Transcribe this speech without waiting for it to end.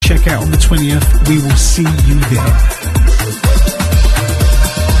check out on the 20th. We will see you there.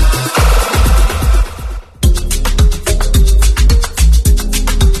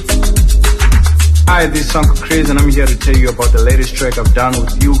 Hi, this is Uncle Chris, and I'm here to tell you about the latest track I've done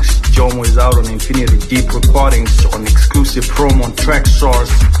with Ukes. Jomo is out on Infinity Deep Recordings on exclusive promo on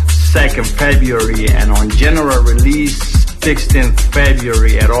Traxsource 2nd February, and on general release 16th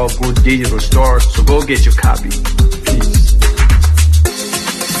February at all good digital stores. So go get your copy. Peace.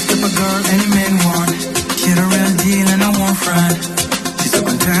 If a girl any man want, she the real deal and I won't front. She's so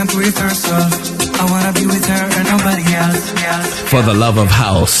content with herself. I wanna be with her and nobody else. For the love of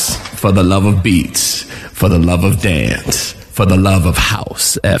house, for the love of beats, for the love of dance, for the love of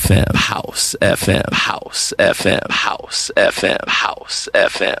house FM, house FM, house FM, house FM, house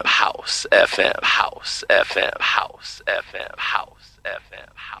FM, house FM, house FM, house FM, house FM,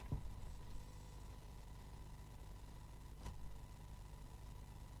 house.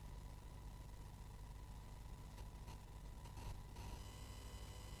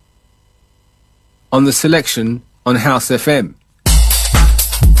 On the selection on House FM.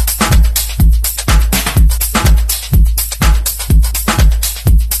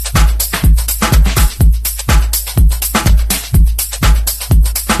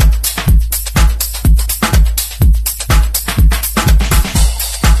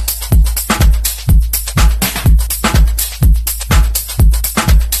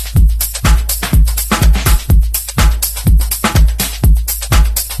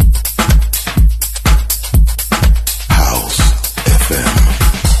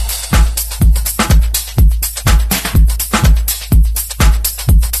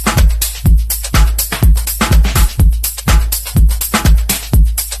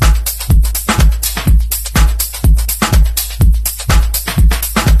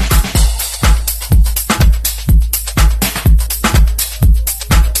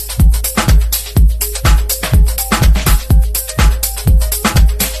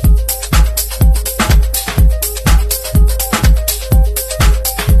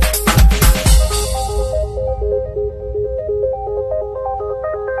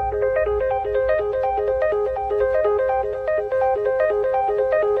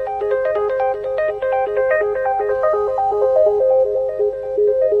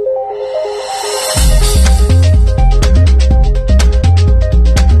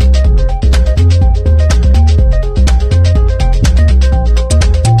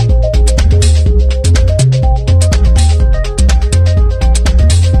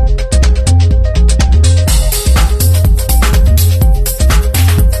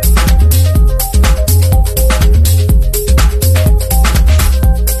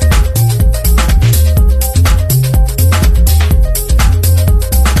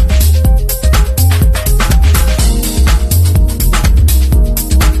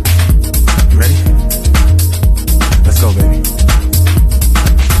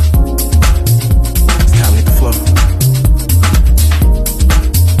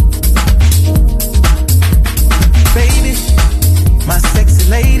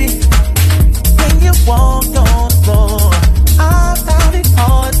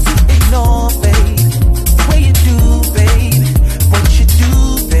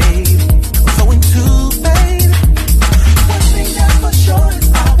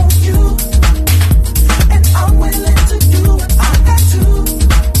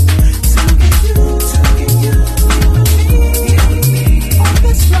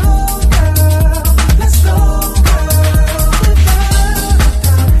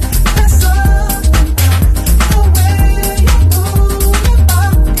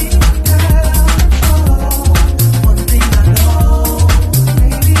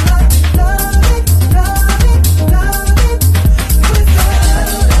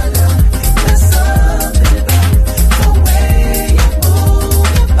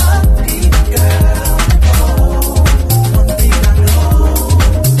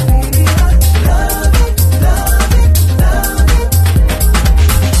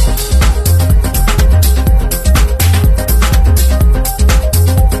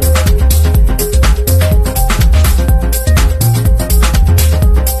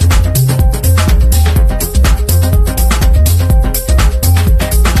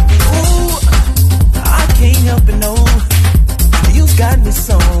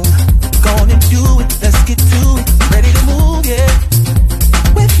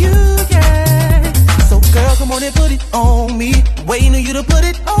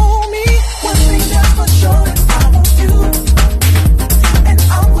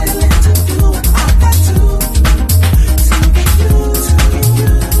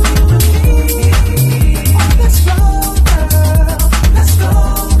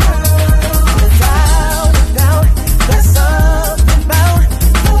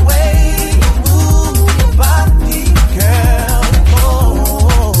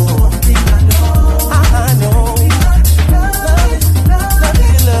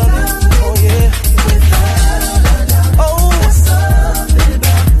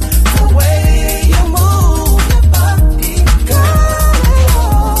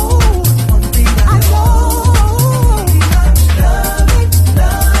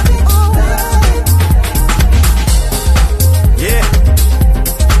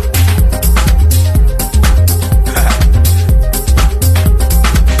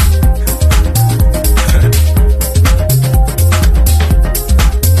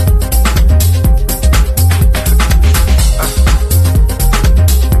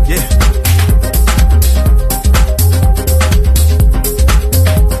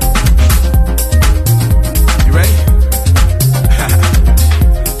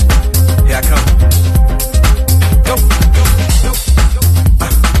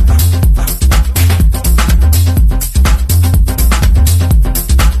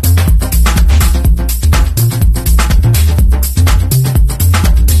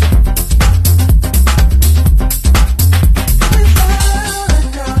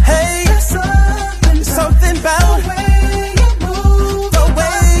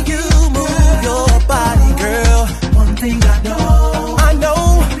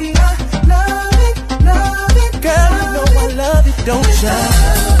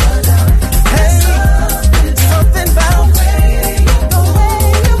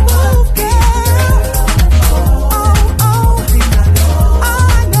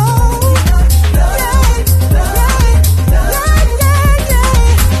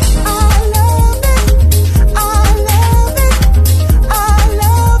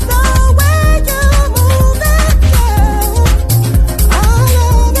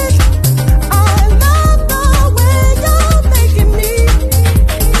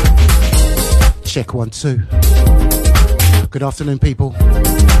 1, 2. Good afternoon, people.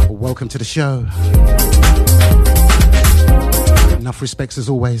 Welcome to the show. Enough respects as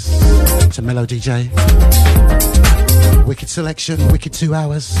always to Mellow DJ. Wicked selection, wicked 2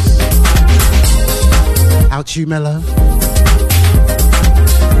 hours. Out to you, Mellow.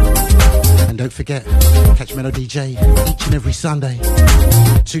 And don't forget, catch Mellow DJ each and every Sunday,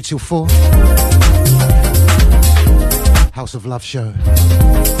 2 till 4. House of Love show.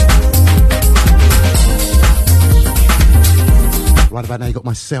 Right about now you got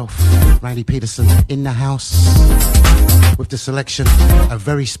myself, Randy Peterson, in the house with the selection, a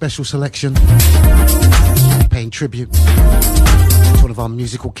very special selection, paying tribute to one of our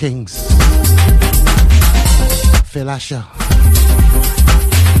musical kings, Phil Asher.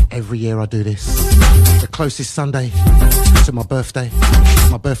 Every year I do this. The closest Sunday to my birthday.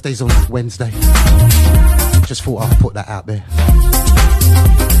 My birthday's on Wednesday. Just thought I'd put that out there.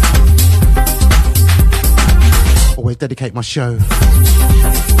 Always dedicate my show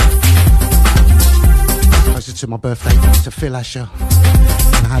closer to my birthday to Phil Asher.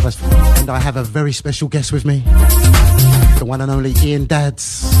 And I have a very special guest with me, the one and only Ian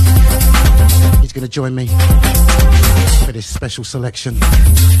Dadds. He's going to join me for this special selection.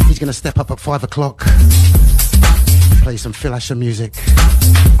 He's going to step up at 5 o'clock, play some Phil Asher music.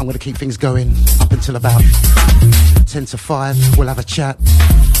 I'm going to keep things going up until about 10 to 5. We'll have a chat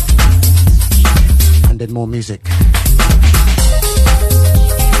and then more music.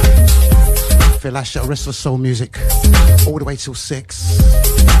 Phil Asher, Restless Soul music, all the way till 6.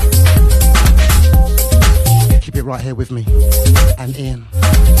 Keep it right here with me and Ian.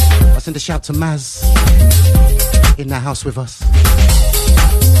 I send a shout to Maz in the house with us.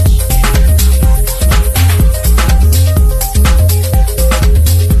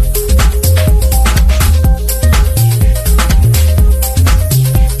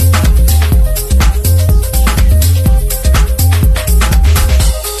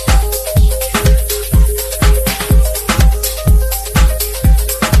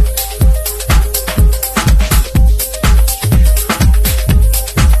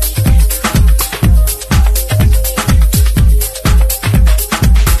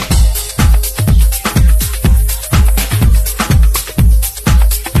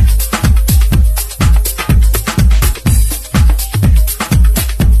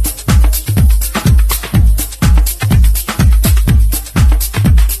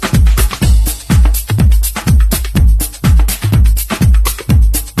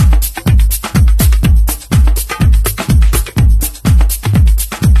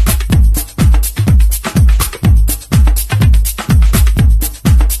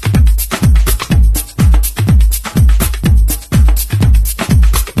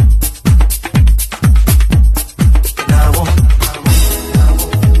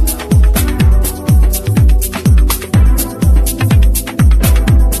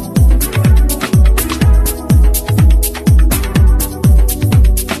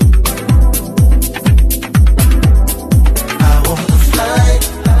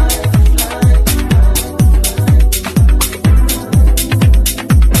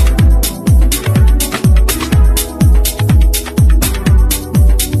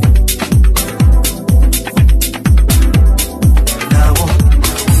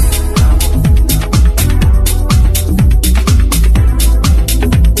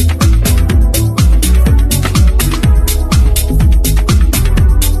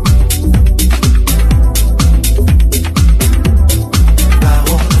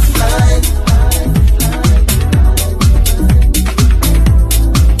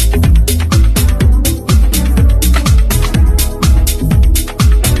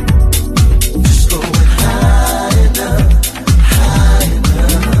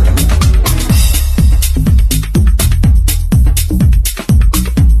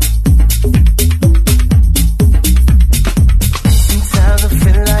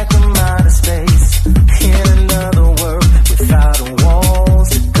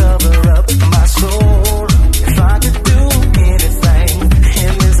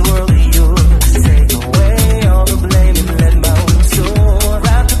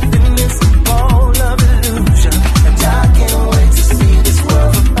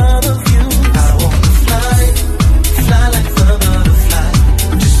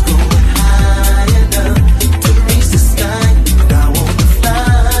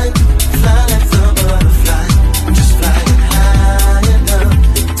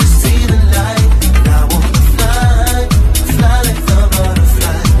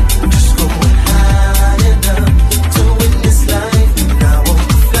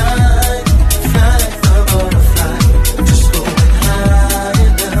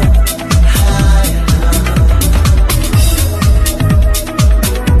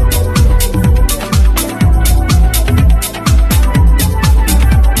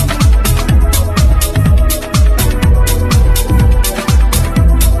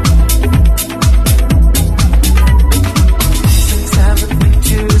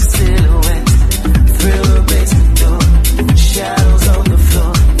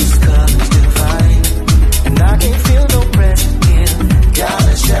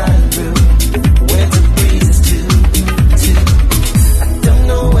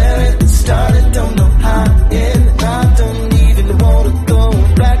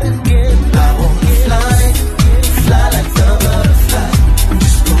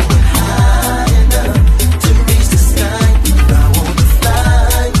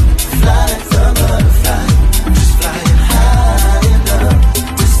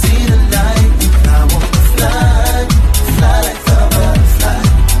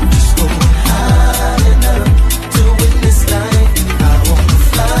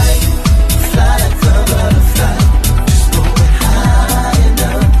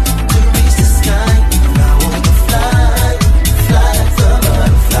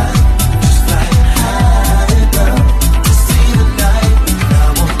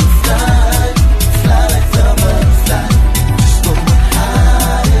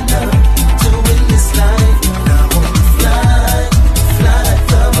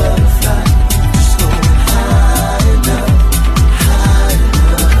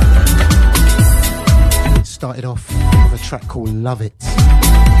 called Love It.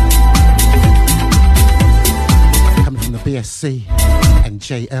 Coming from the BSC and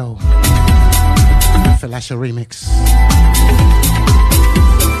JL. Felasha remix.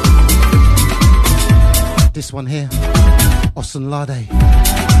 This one here, Osunlade,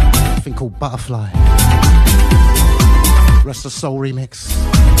 a thing called Butterfly. Rest of Soul remix.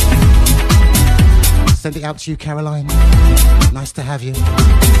 Send it out to you, Caroline. Nice to have you.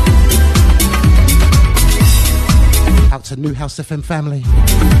 Out to New House FM family.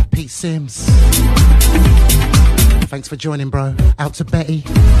 Pete Sims. Thanks for joining, bro. Out to Betty.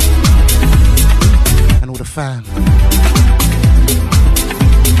 And all the fam.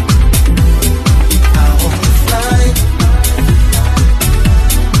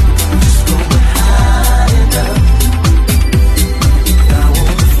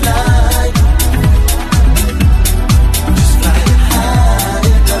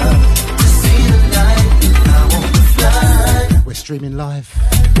 We're streaming live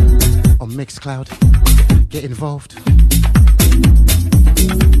on Mixcloud. Get involved.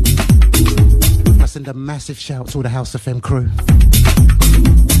 I send a massive shout to all the House FM crew.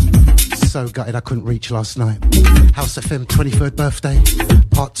 So gutted I couldn't reach last night. House FM 23rd birthday,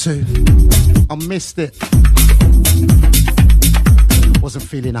 part 2. I missed it. Wasn't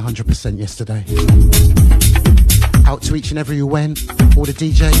feeling 100% yesterday. Out to each and every who went, all the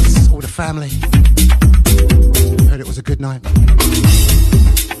DJs, all the family. Heard it was a good night.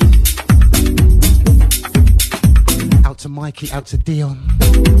 Out to Mikey, out to Dion.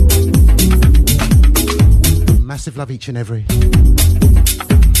 Massive love each and every.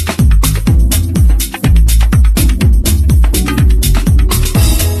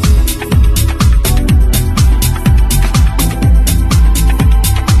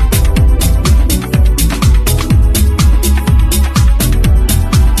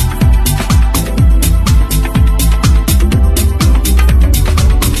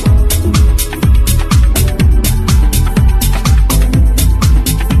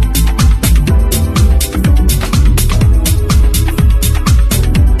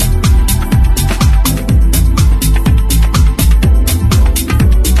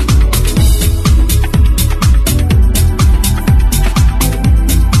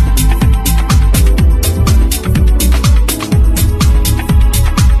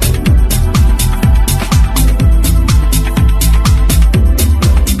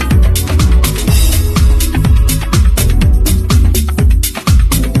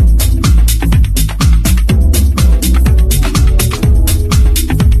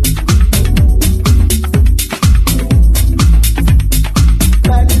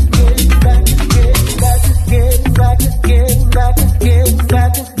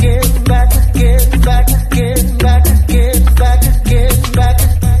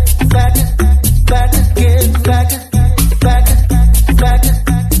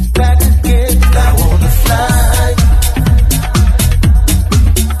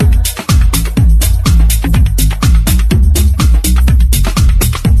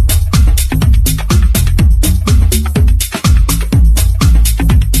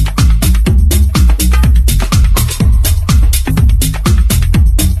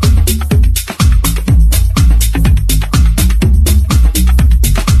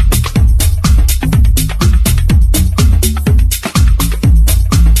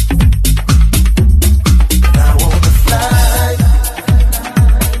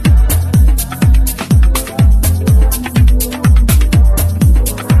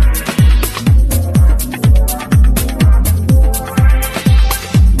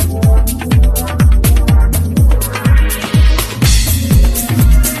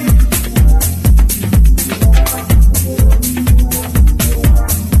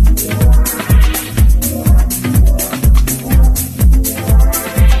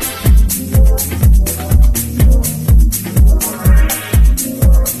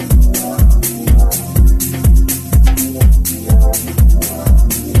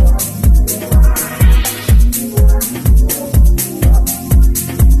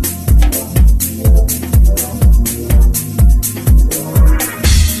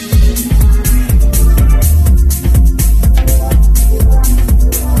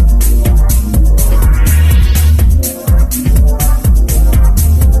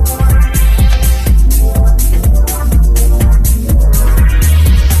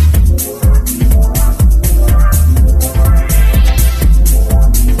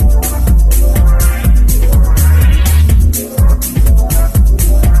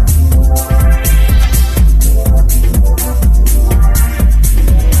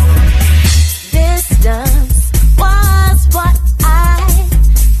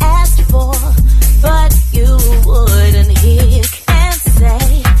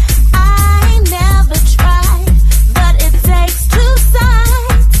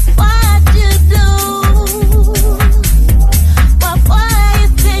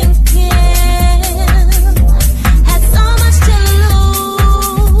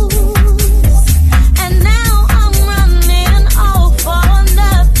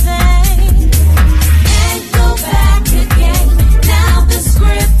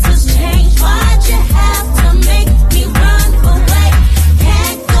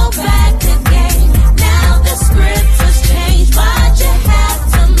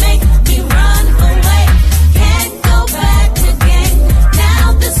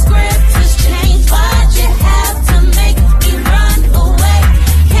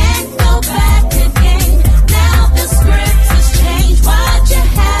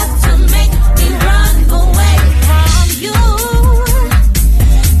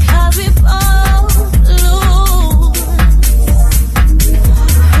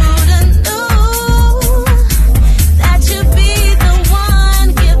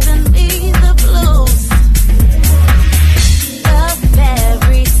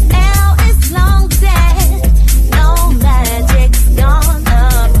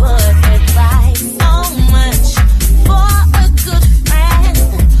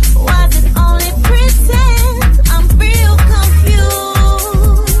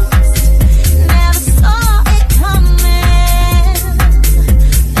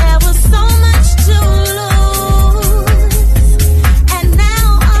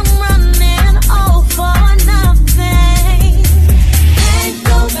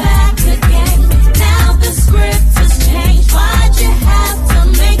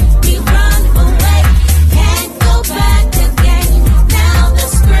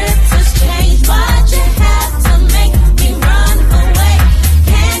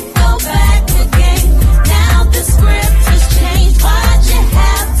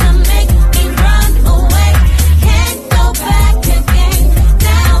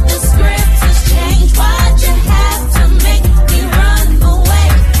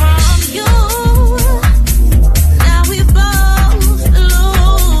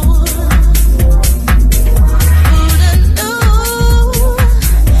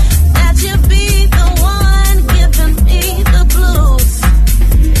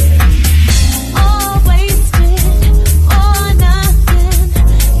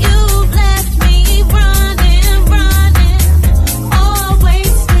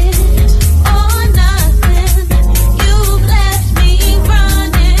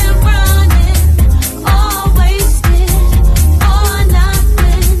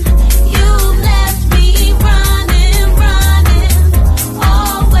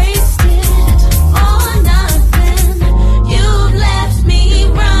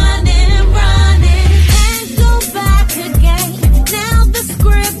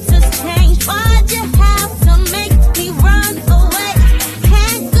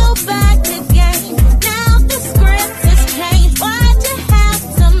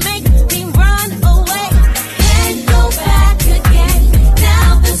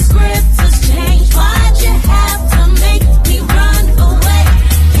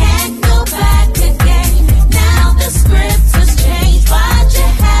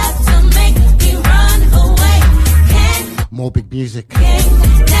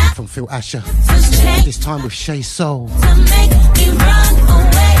 music from Phil Asher. This time with Shay Soul.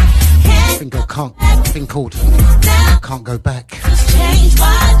 Thing called Can't Go Back.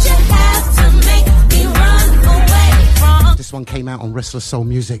 This one came out on Restless Soul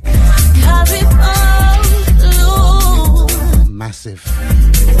Music. Massive.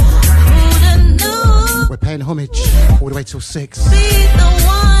 We're paying homage all the way till 6.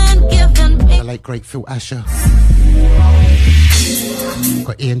 The late great Phil Asher.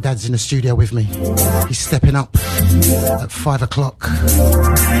 Got Ian Dadds in the studio with me. He's stepping up at 5 o'clock.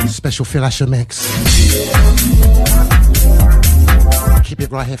 Special Phil Asher mix. Keep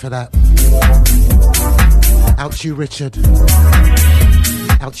it right here for that. Out to you, Richard.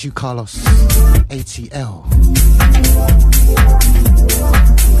 Out to you, Carlos. ATL.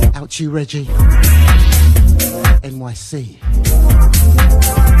 Out to you, Reggie. NYC.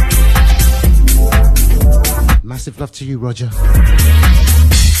 Massive love to you, Roger.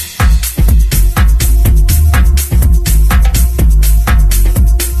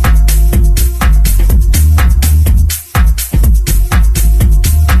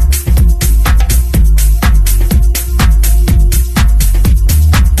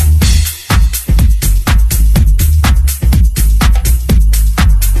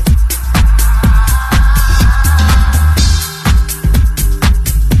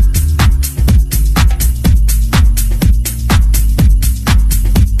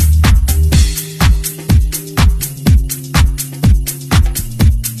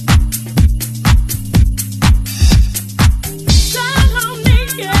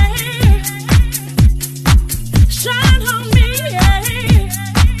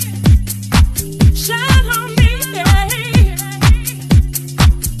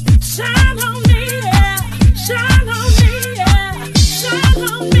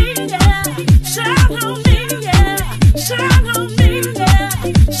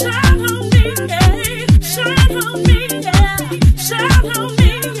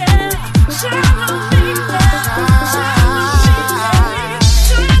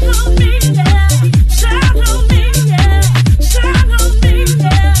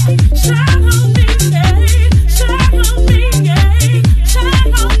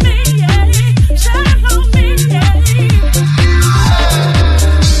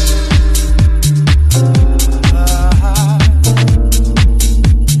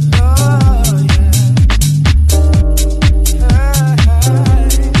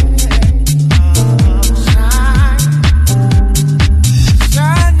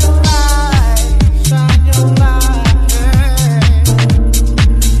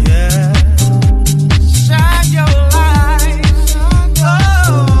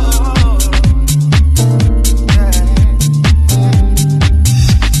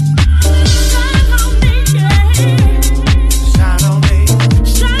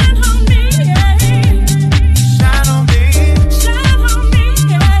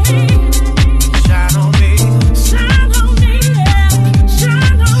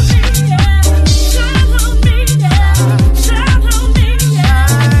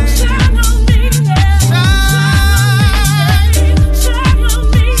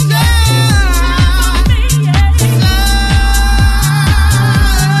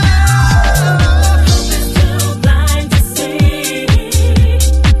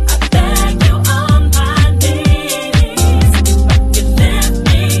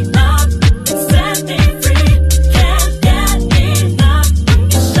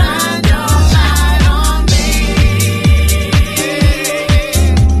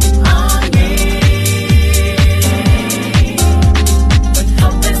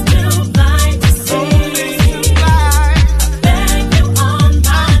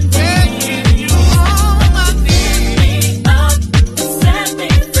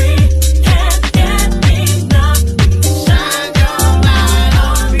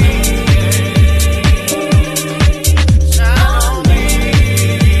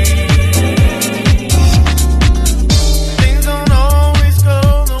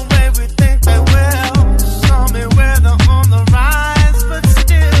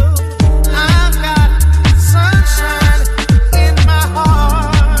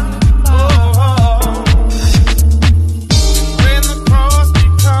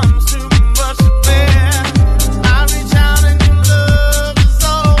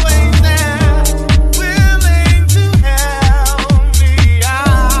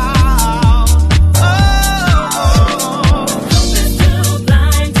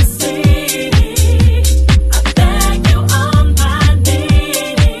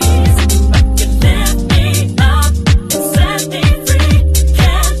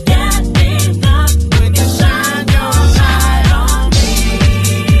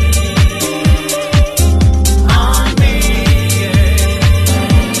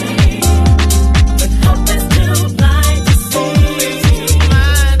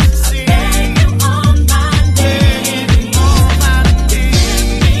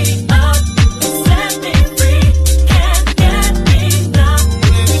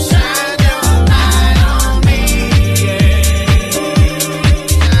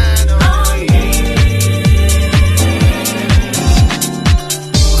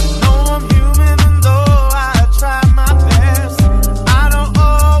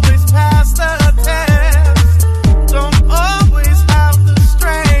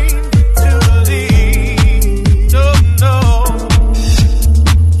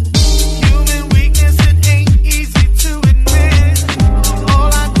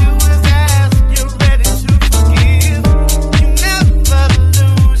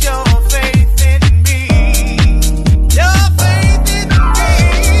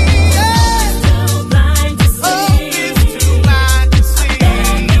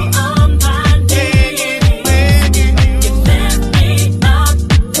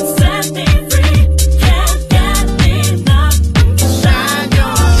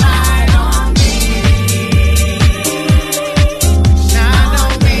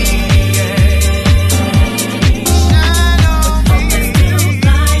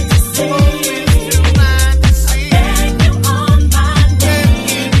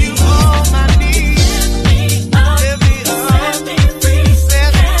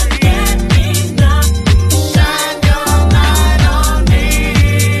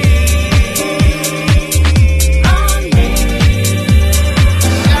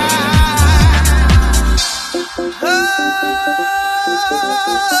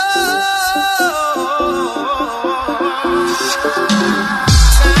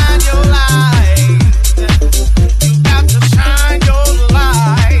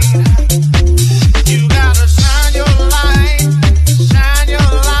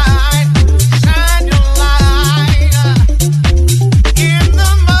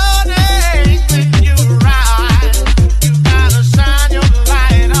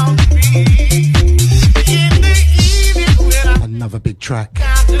 track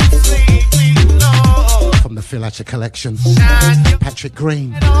from the Phil Hatcher collection. Patrick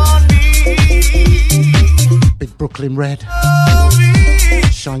Green, Big Brooklyn Red,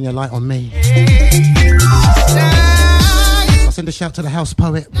 Shine Your Light on Me. I'll send a shout to the house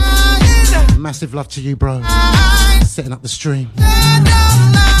poet. Massive love to you, bro. Setting up the stream.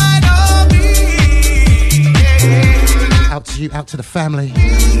 Out to you, out to the family.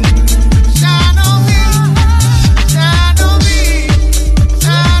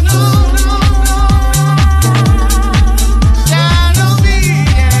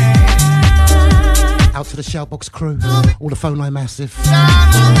 Out to the Shoutbox crew, all the Phone Line Massive,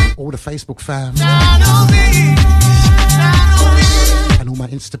 all the Facebook fam, and all my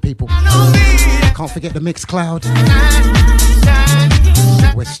Insta people. Can't forget the Mixcloud.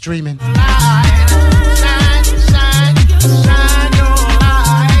 We're streaming.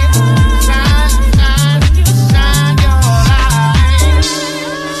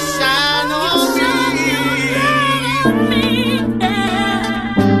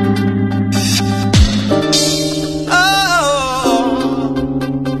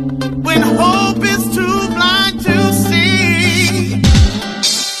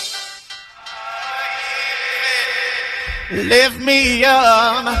 Lift me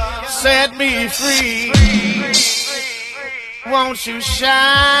up, set me free. Won't you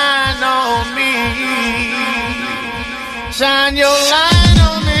shine on me? Shine your light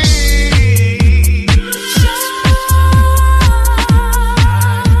on me.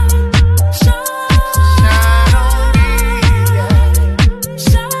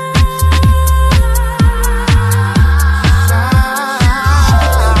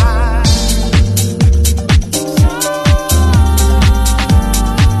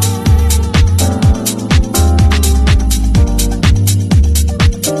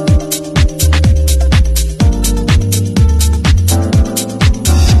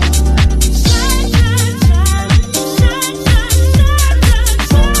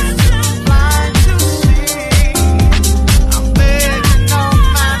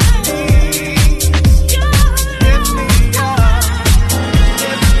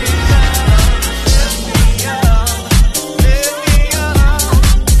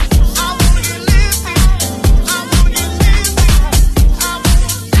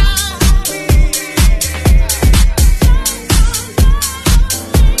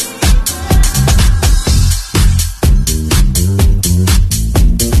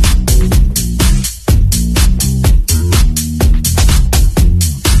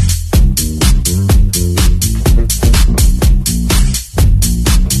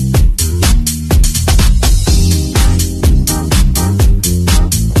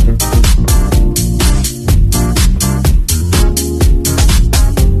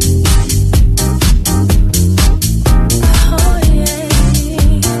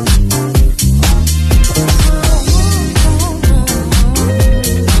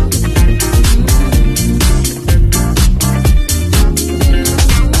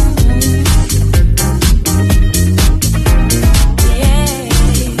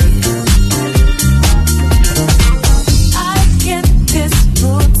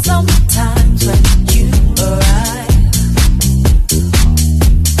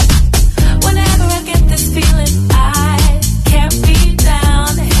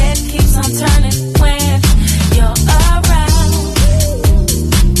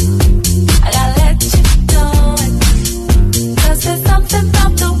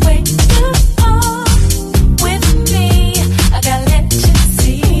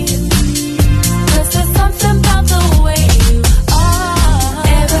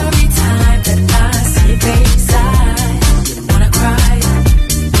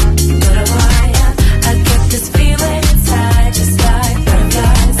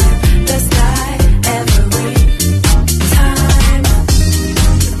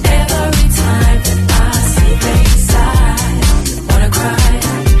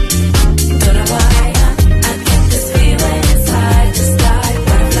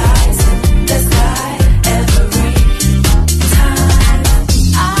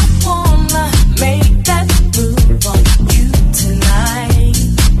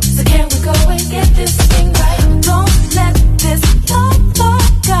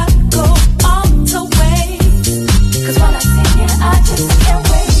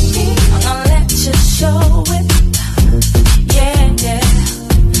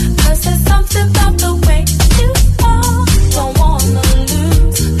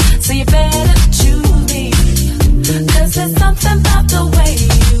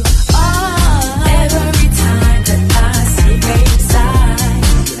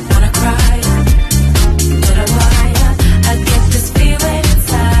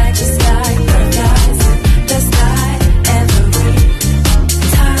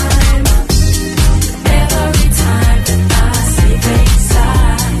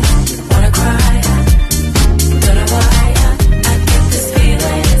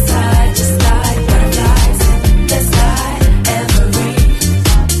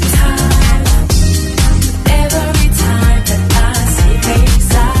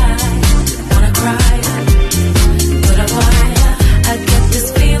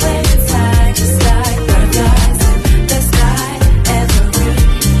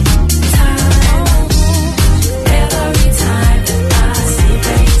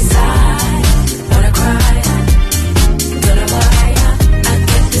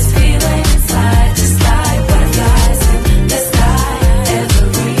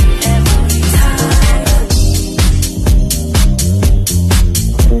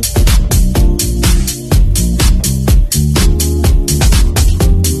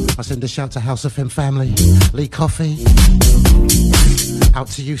 send a shout to House FM family. Lee Coffee. Out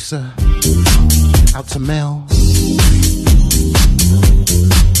to you, sir. Out to Mel.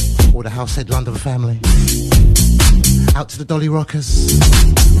 All the Househead London family. Out to the Dolly Rockers.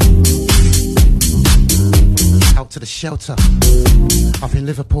 Out to the Shelter up in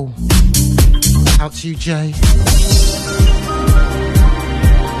Liverpool. Out to you, Jay.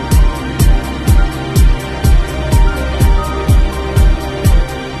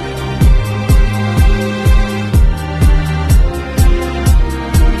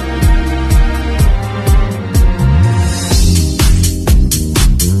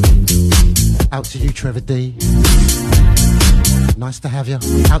 Out to you, Trevor D. Nice to have you.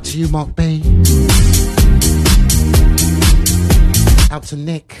 Out to you, Mark B. Out to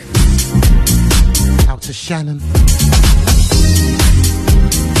Nick. Out to Shannon.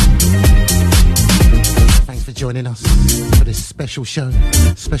 Thanks for joining us for this special show,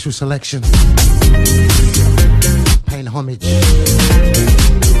 special selection. Paying homage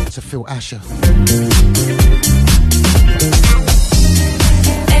to Phil Asher.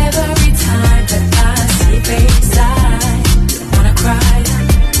 Every time that I see Bayside, I wanna cry.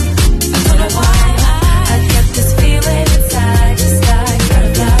 I don't know why I get this feeling inside. The sky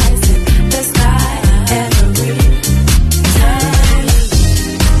butterflies in the sky.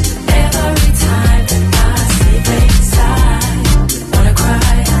 Every time that I see Bayside, I wanna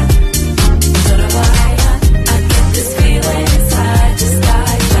cry. I don't know why I get this feeling inside. The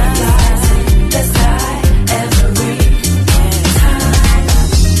sky butterflies in the sky.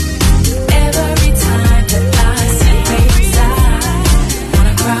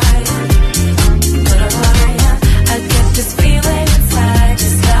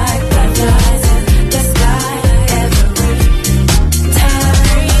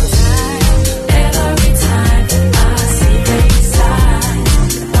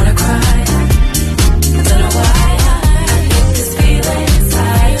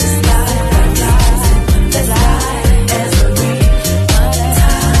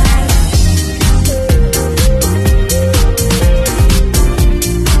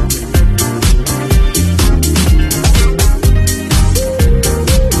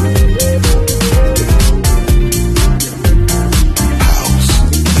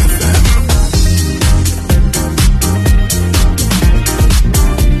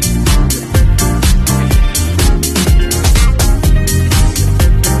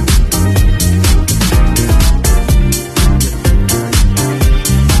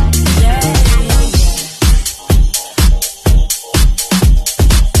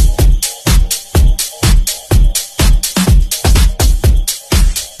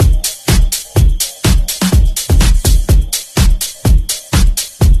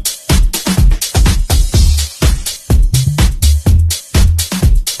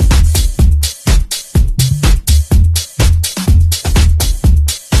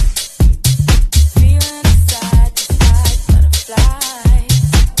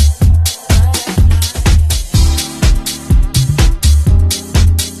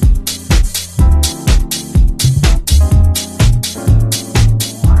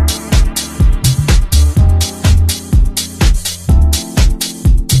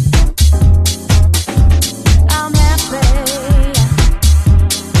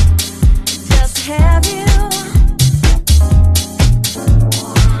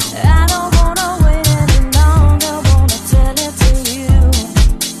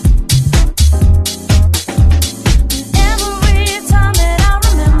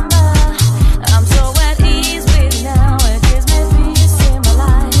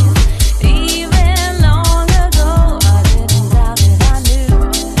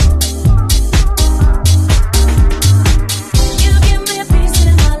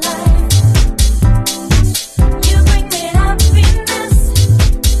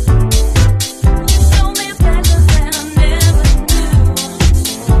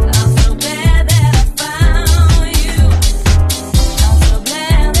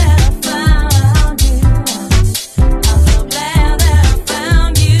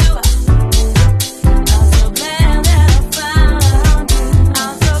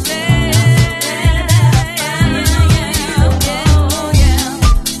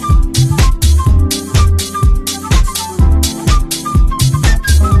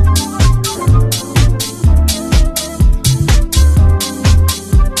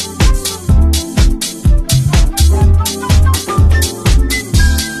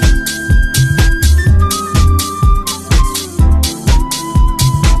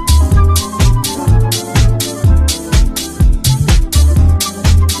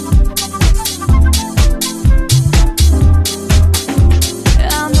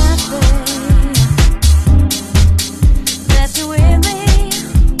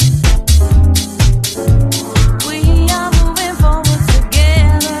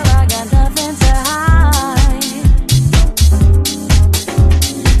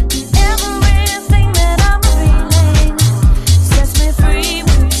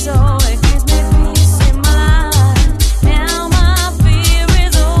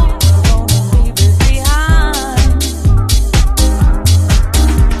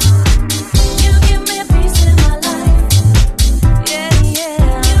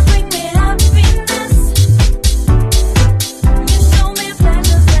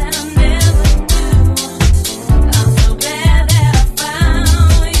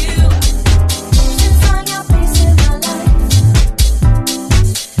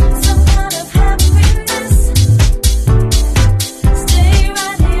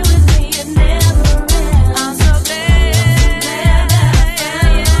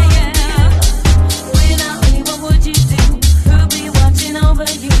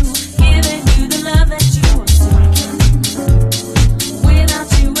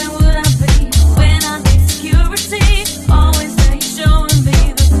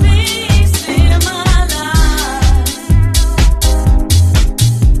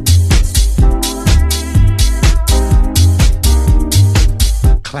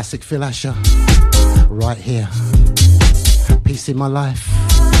 Classic Phil Asher, right here. Peace in my life.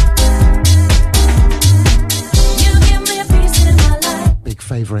 You give me a piece in my life. Big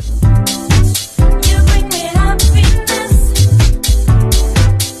favourite. You bring me happiness.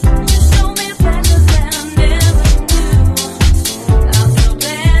 You show me pleasures that I never knew. I'm so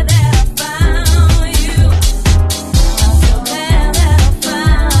glad that I found you. I'm so glad that I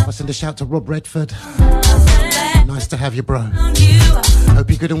found I send a shout to Rob Redford. you. Nice to have you, bro. You. Hope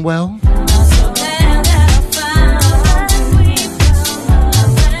you're good and well. I'm so glad that I found you. I'm so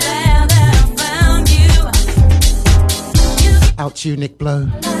glad that I found you. Out to you, Nick Blow,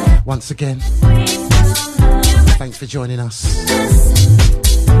 once again. Thanks for joining us.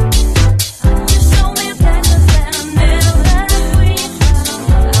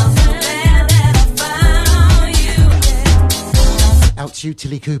 Out to you,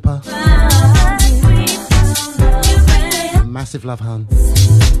 Tilly Cooper. Massive love, hun.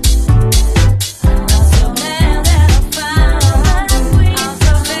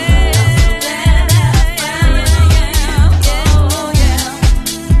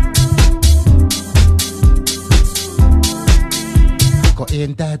 Got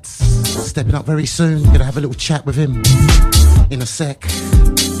Ian Dads stepping up very soon. Gonna have a little chat with him in a sec.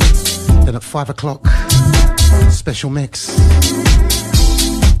 Then at 5 o'clock, special mix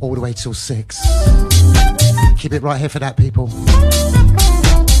all the way till 6. Keep it right here for that, people.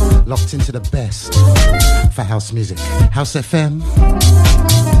 Locked into the best for house music. House FM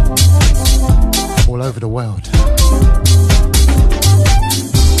all over the world.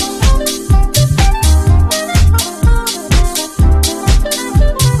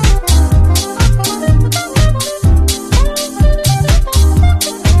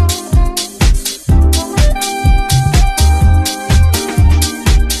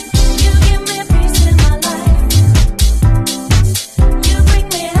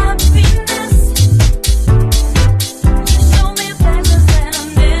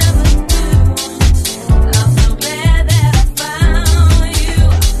 That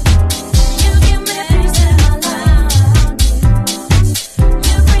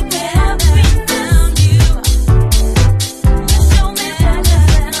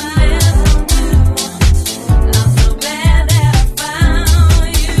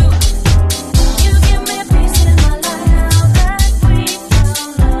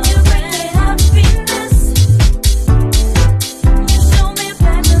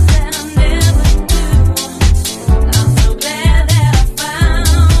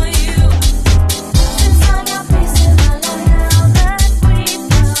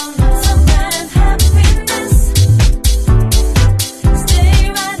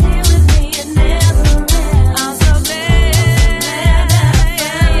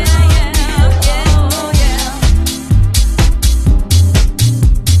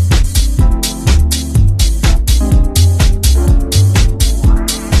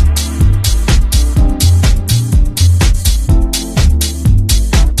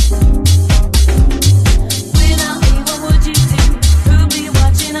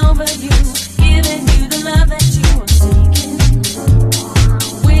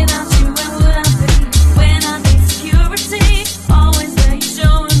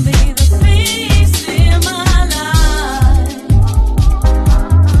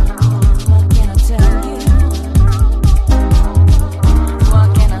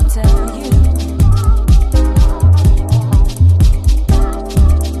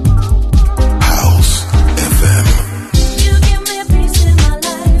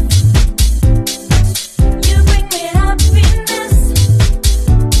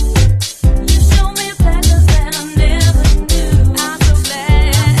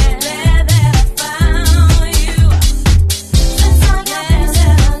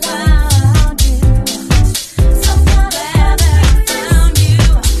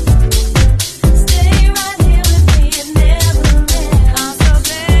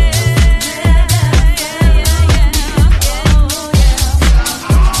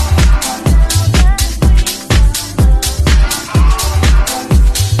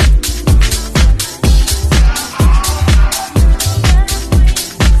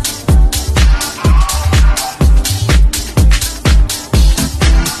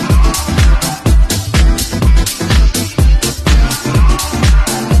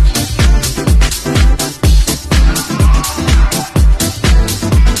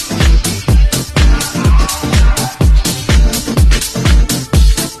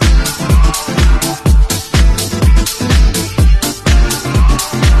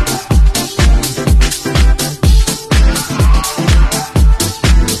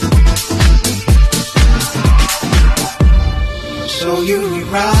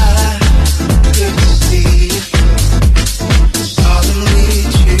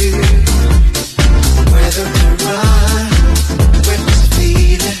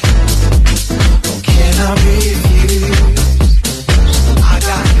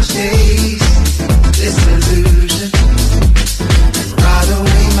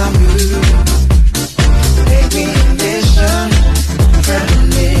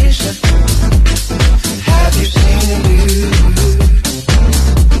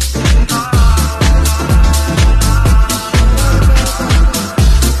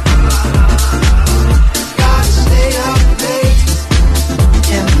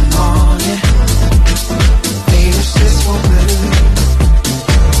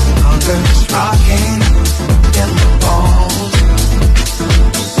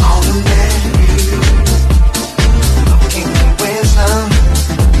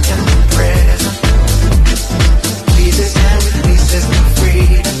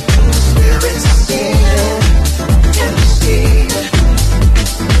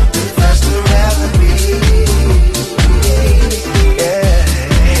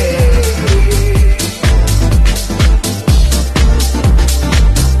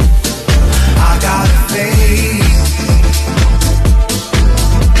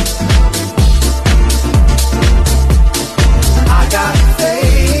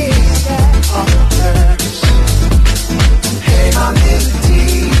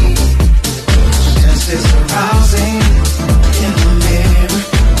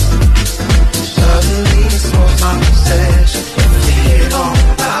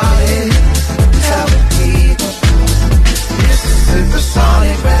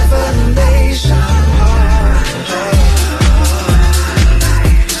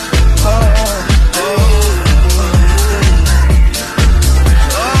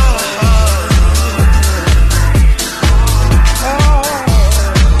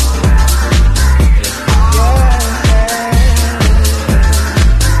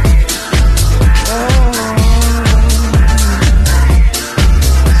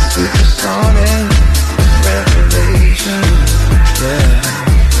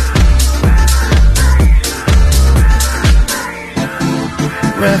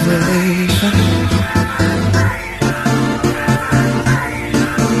revelation.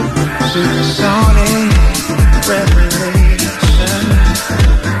 Supersonic revelation.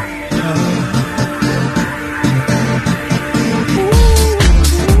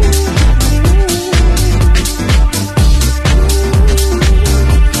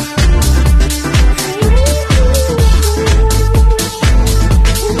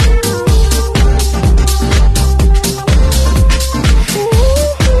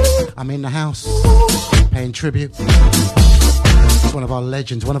 I'm in the house, paying tribute. It's one of our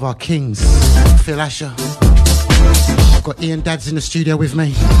legends, one of our kings, Phil Asher. I've got Ian Dadds in the studio with me.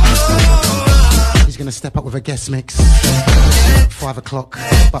 He's going to step up with a guest mix at 5 o'clock.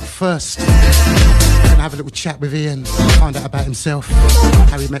 But first, I'm going to have a little chat with Ian, find out about himself,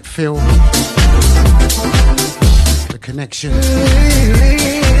 how he met Phil, the connection.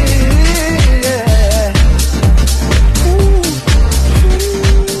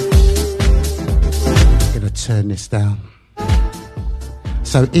 Turn this down.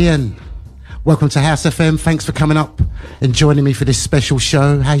 So Ian, welcome to House FM. Thanks for coming up and joining me for this special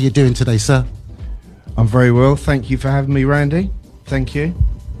show. How are you doing today, sir? I'm very well. Thank you for having me, Randy. Thank you.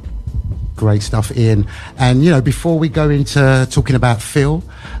 Great stuff, Ian. And, you know, before we go into talking about Phil,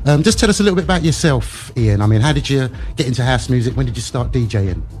 just tell us a little bit about yourself, Ian. I mean, how did you get into house music? When did you start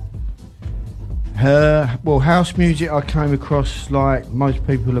DJing? Well, house music I came across like most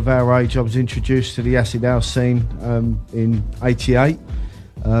people of our age. I was introduced to the acid house scene in '88.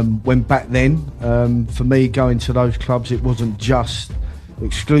 When back then, for me, going to those clubs, it wasn't just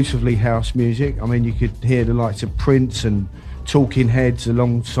exclusively house music. I mean, you could hear the likes of Prince and Talking Heads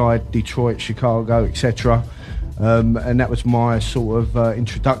alongside Detroit, Chicago, etc. And that was my sort of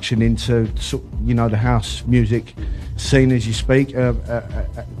introduction into, you know, the house music scene, as you speak,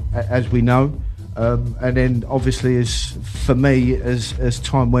 as we know. And then obviously as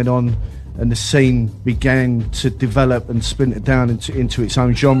time went on and the scene began to develop and splinter down into its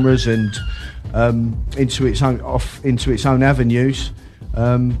own genres and into its own avenues,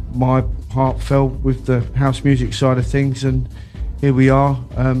 my heart fell with the house music side of things, and here we are,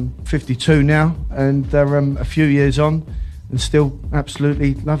 52 now, and a few years on and still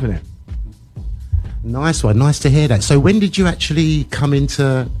absolutely loving it. Nice one, nice to hear that. So when did you actually come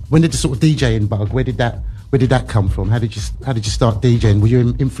into, when did the sort of DJing bug, where did that come from? How did you start DJing? Were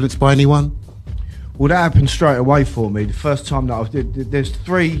you influenced by anyone? Well, that happened straight away for me. The first time that there's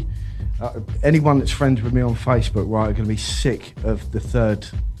three, anyone that's friends with me on Facebook, right, are going to be sick of the third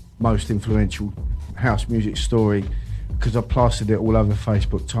most influential house music story, because I plastered it all over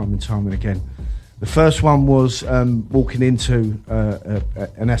Facebook time and time and again. The first one was walking into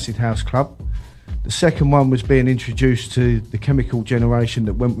an acid house club. The second one was being introduced to the chemical generation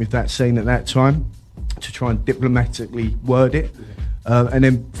that went with that scene at that time, to try and diplomatically word it. And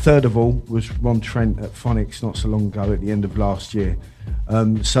then third of all was Ron Trent at Phonics not so long ago at the end of last year.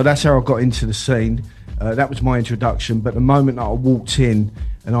 So that's how I got into the scene. That was my introduction, but the moment that I walked in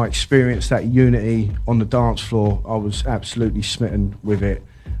and I experienced that unity on the dance floor, I was absolutely smitten with it.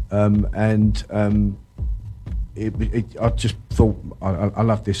 I just thought, I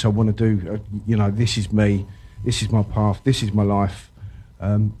love this. I want to do, this is me, this is my path, this is my life.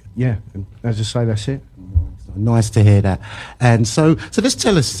 And as I say, that's it. Nice to hear that. And so just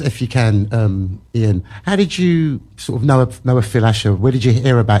tell us, if you can, Ian, how did you sort of know of Phil Asher? Where did you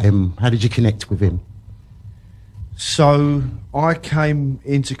hear about him? How did you connect with him? So I came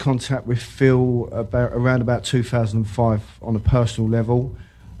into contact with Phil around about 2005 on a personal level.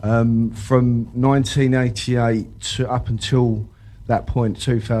 From 1988 to up until that point,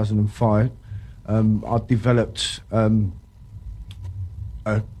 2005, I developed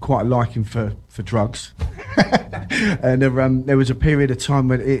quite a liking for drugs. And there was a period of time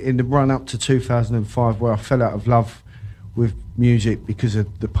when, in the run up to 2005, where I fell out of love with music because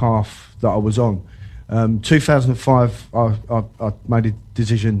of the path that I was on. 2005, I made a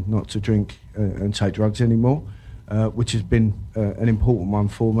decision not to drink and take drugs anymore, which has been an important one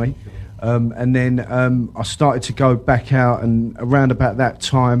for me. And then I started to go back out, and around about that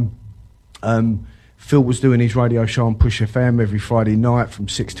time, Phil was doing his radio show on Push FM every Friday night from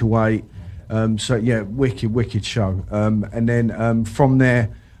 6 to 8. So yeah, wicked show. And then from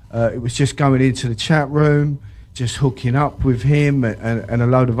there, it was just going into the chat room, just hooking up with him and a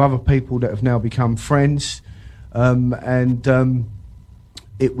load of other people that have now become friends. It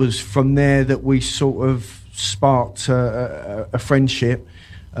was from there that we sort of sparked a friendship.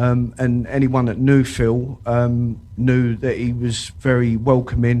 And anyone that knew Phil knew that he was very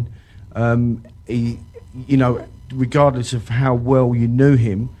welcoming. He, regardless of how well you knew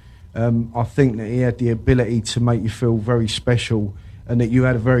him, I think that he had the ability to make you feel very special, and that you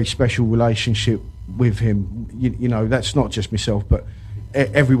had a very special relationship with him. You know, that's not just myself, but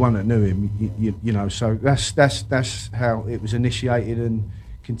everyone that knew him. So that's how it was initiated and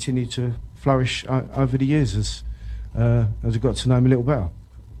continued to flourish over the years as I got to know him a little better.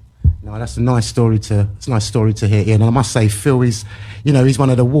 No, that's a nice story to hear, Ian. And I must say, Phil is, he's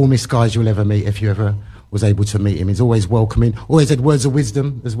one of the warmest guys you'll ever meet if you ever was able to meet him. He's always welcoming, always had words of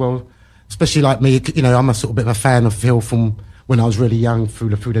wisdom as well. Especially like me, I'm a sort of bit of a fan of Phil from when I was really young through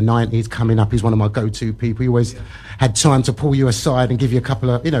the 90s. Coming up, he's one of my go-to people. He always had time to pull you aside and give you a couple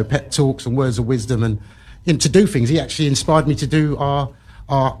of pep talks and words of wisdom and to do things. He actually inspired me to do our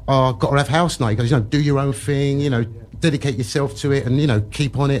Gotta Have House night. He goes, do your own thing, dedicate yourself to it and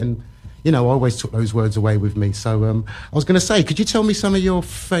keep on it. And I always took those words away with me. So I was going to say, could you tell me some of your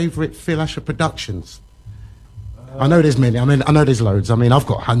favourite Phil Asher productions? I know there's many. I know there's loads. I've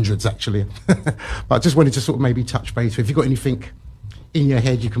got hundreds actually. But I just wanted to sort of maybe touch base with. If you've got anything in your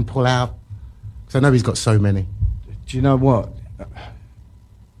head you can pull out, because I know he's got so many. Do you know what?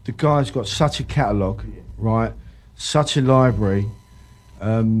 The guy's got such a catalogue, right? Such a library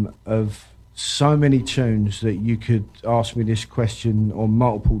of so many tunes that you could ask me this question on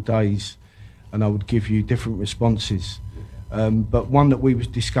multiple days and I would give you different responses. But one that we was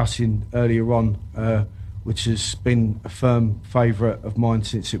discussing earlier on, which has been a firm favourite of mine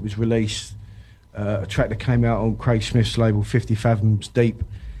since it was released, a track that came out on Craig Smith's label 50 Fathoms Deep,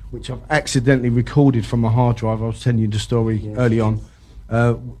 which I've accidentally recorded from a hard drive. I was telling you the story early on.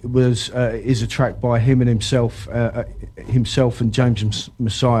 Is a track by him and himself and James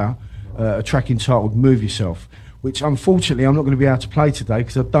Messiah, a track entitled Move Yourself, which unfortunately I'm not going to be able to play today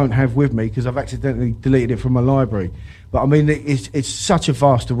because I don't have with me because I've accidentally deleted it from my library. But it's such a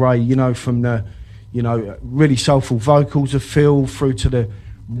vast array, from the really soulful vocals of Phil through to the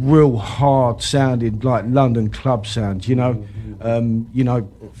real hard sounding like London club sound, the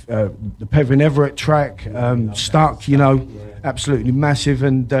Pevin Everett track, Stuck, absolutely massive.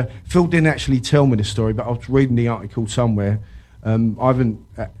 And Phil didn't actually tell me the story, but I was reading the article somewhere. I haven't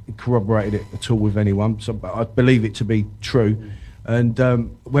corroborated it at all with anyone, but I believe it to be true. And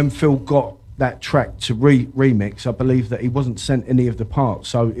when Phil got that track to remix, I believe that he wasn't sent any of the parts,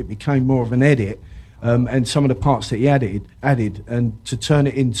 so it became more of an edit. And some of the parts that he added, and to turn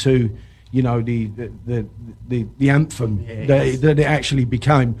it into, the anthem that it actually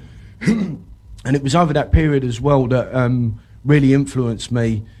became. And it was over that period as well that really influenced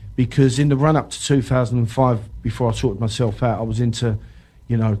me, because in the run up to 2005, before I sorted myself out, I was into,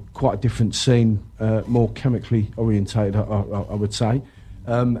 you know, quite a different scene, more chemically orientated, I would say.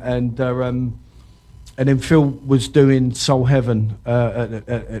 And then Phil was doing Soul Heaven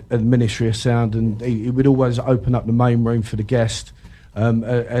at the Ministry of Sound, and he would always open up the main room for the guest.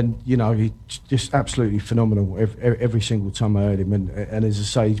 And you know, he's just absolutely phenomenal every single time I heard him. And as I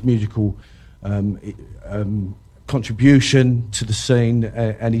say, his musical contribution to the scene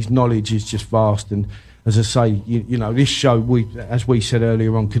and his knowledge is just vast. And as I say, you know, this show, as we said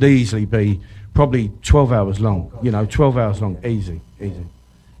earlier on, could easily be probably 12 hours long. You know, 12 hours long, easy.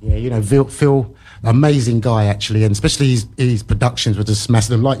 Yeah, you know, Phil, amazing guy actually, and especially his productions were just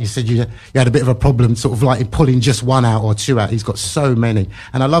massive. And like you said, you had a bit of a problem sort of like pulling just one out or two out. He's got so many.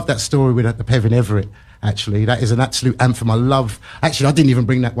 And I love that story with the Pevin Everett, actually. That is an absolute anthem. I didn't even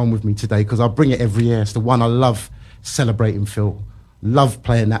bring that one with me today because I bring it every year. It's the one I love celebrating Phil. Love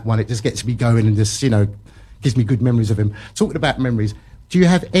playing that one. It just gets me going and just, you know, gives me good memories of him. Talking about memories, do you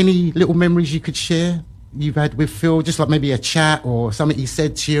have any little memories you could share you've had with Phil, just like maybe a chat or something he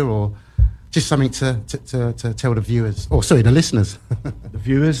said to you, or just something to tell the viewers, or sorry, the listeners? The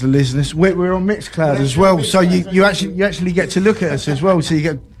viewers, the listeners. We're on Mixcloud as well, so you actually get to look at us as well, so you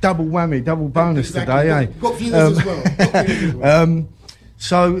get double whammy, double bonus exactly. Today, eh? Got viewers as well.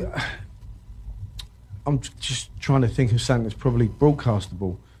 So I'm just trying to think of something that's probably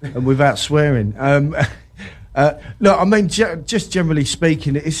broadcastable and without swearing. Look, I mean, just generally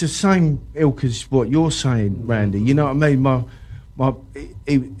speaking, it's the same ilk as what you're saying, Randy. You know what I mean?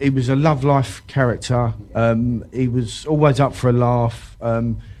 He was a love life character. He was always up for a laugh,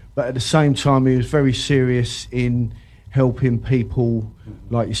 but at the same time, he was very serious in helping people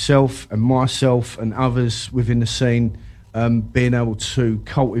like yourself and myself and others within the scene, being able to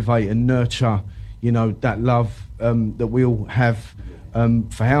cultivate and nurture, you know, that love that we all have.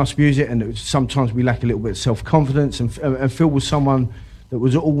 For house music, and sometimes we lack a little bit of self-confidence, and Phil was someone that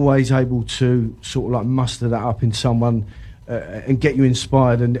was always able to sort of like muster that up in someone and get you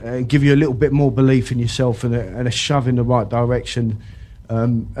inspired and give you a little bit more belief in yourself and a shove in the right direction.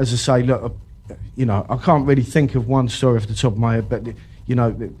 As I say, look, you know, I can't really think of one story off the top of my head, but you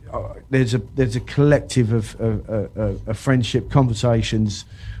know, there's a collective of friendship, conversations,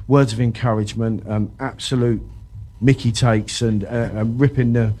 words of encouragement, absolute Mickey takes and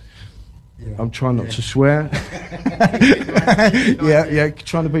ripping the. Yeah. I'm trying not to swear.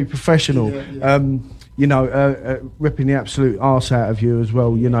 Trying to be professional. You know, ripping the absolute arse out of you as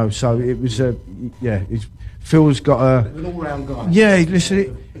well. You know, so it was Phil's got an all-round guy. Yeah,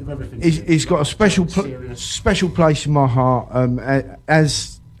 listen, he's got a special place in my heart,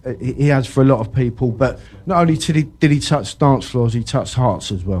 as he has for a lot of people. But not only did he touch dance floors, he touched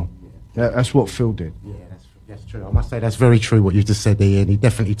hearts as well. That's what Phil did. Yeah. That's true. I must say that's very true what you just said, Ian. He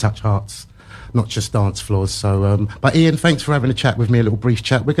definitely touched hearts, not just dance floors. So, but Ian, thanks for having a chat with me, a little brief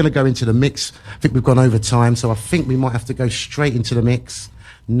chat. We're going to go into the mix. I think we've gone over time, so I think we might have to go straight into the mix.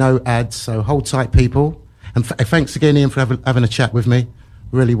 No ads, so hold tight, people. And thanks again, Ian, for having a chat with me.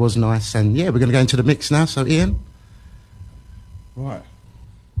 Really was nice. And yeah, we're going to go into the mix now. So, Ian. Right.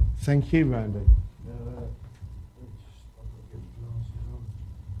 Thank you, Randy.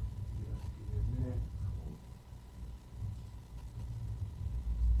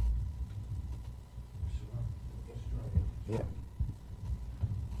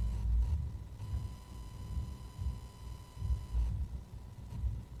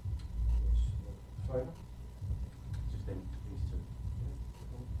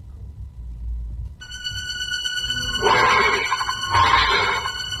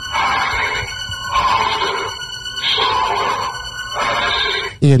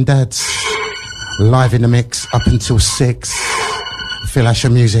 Ian Dadds, live in the mix up until 6. Phil Asher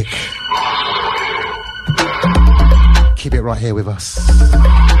music. Keep it right here with us.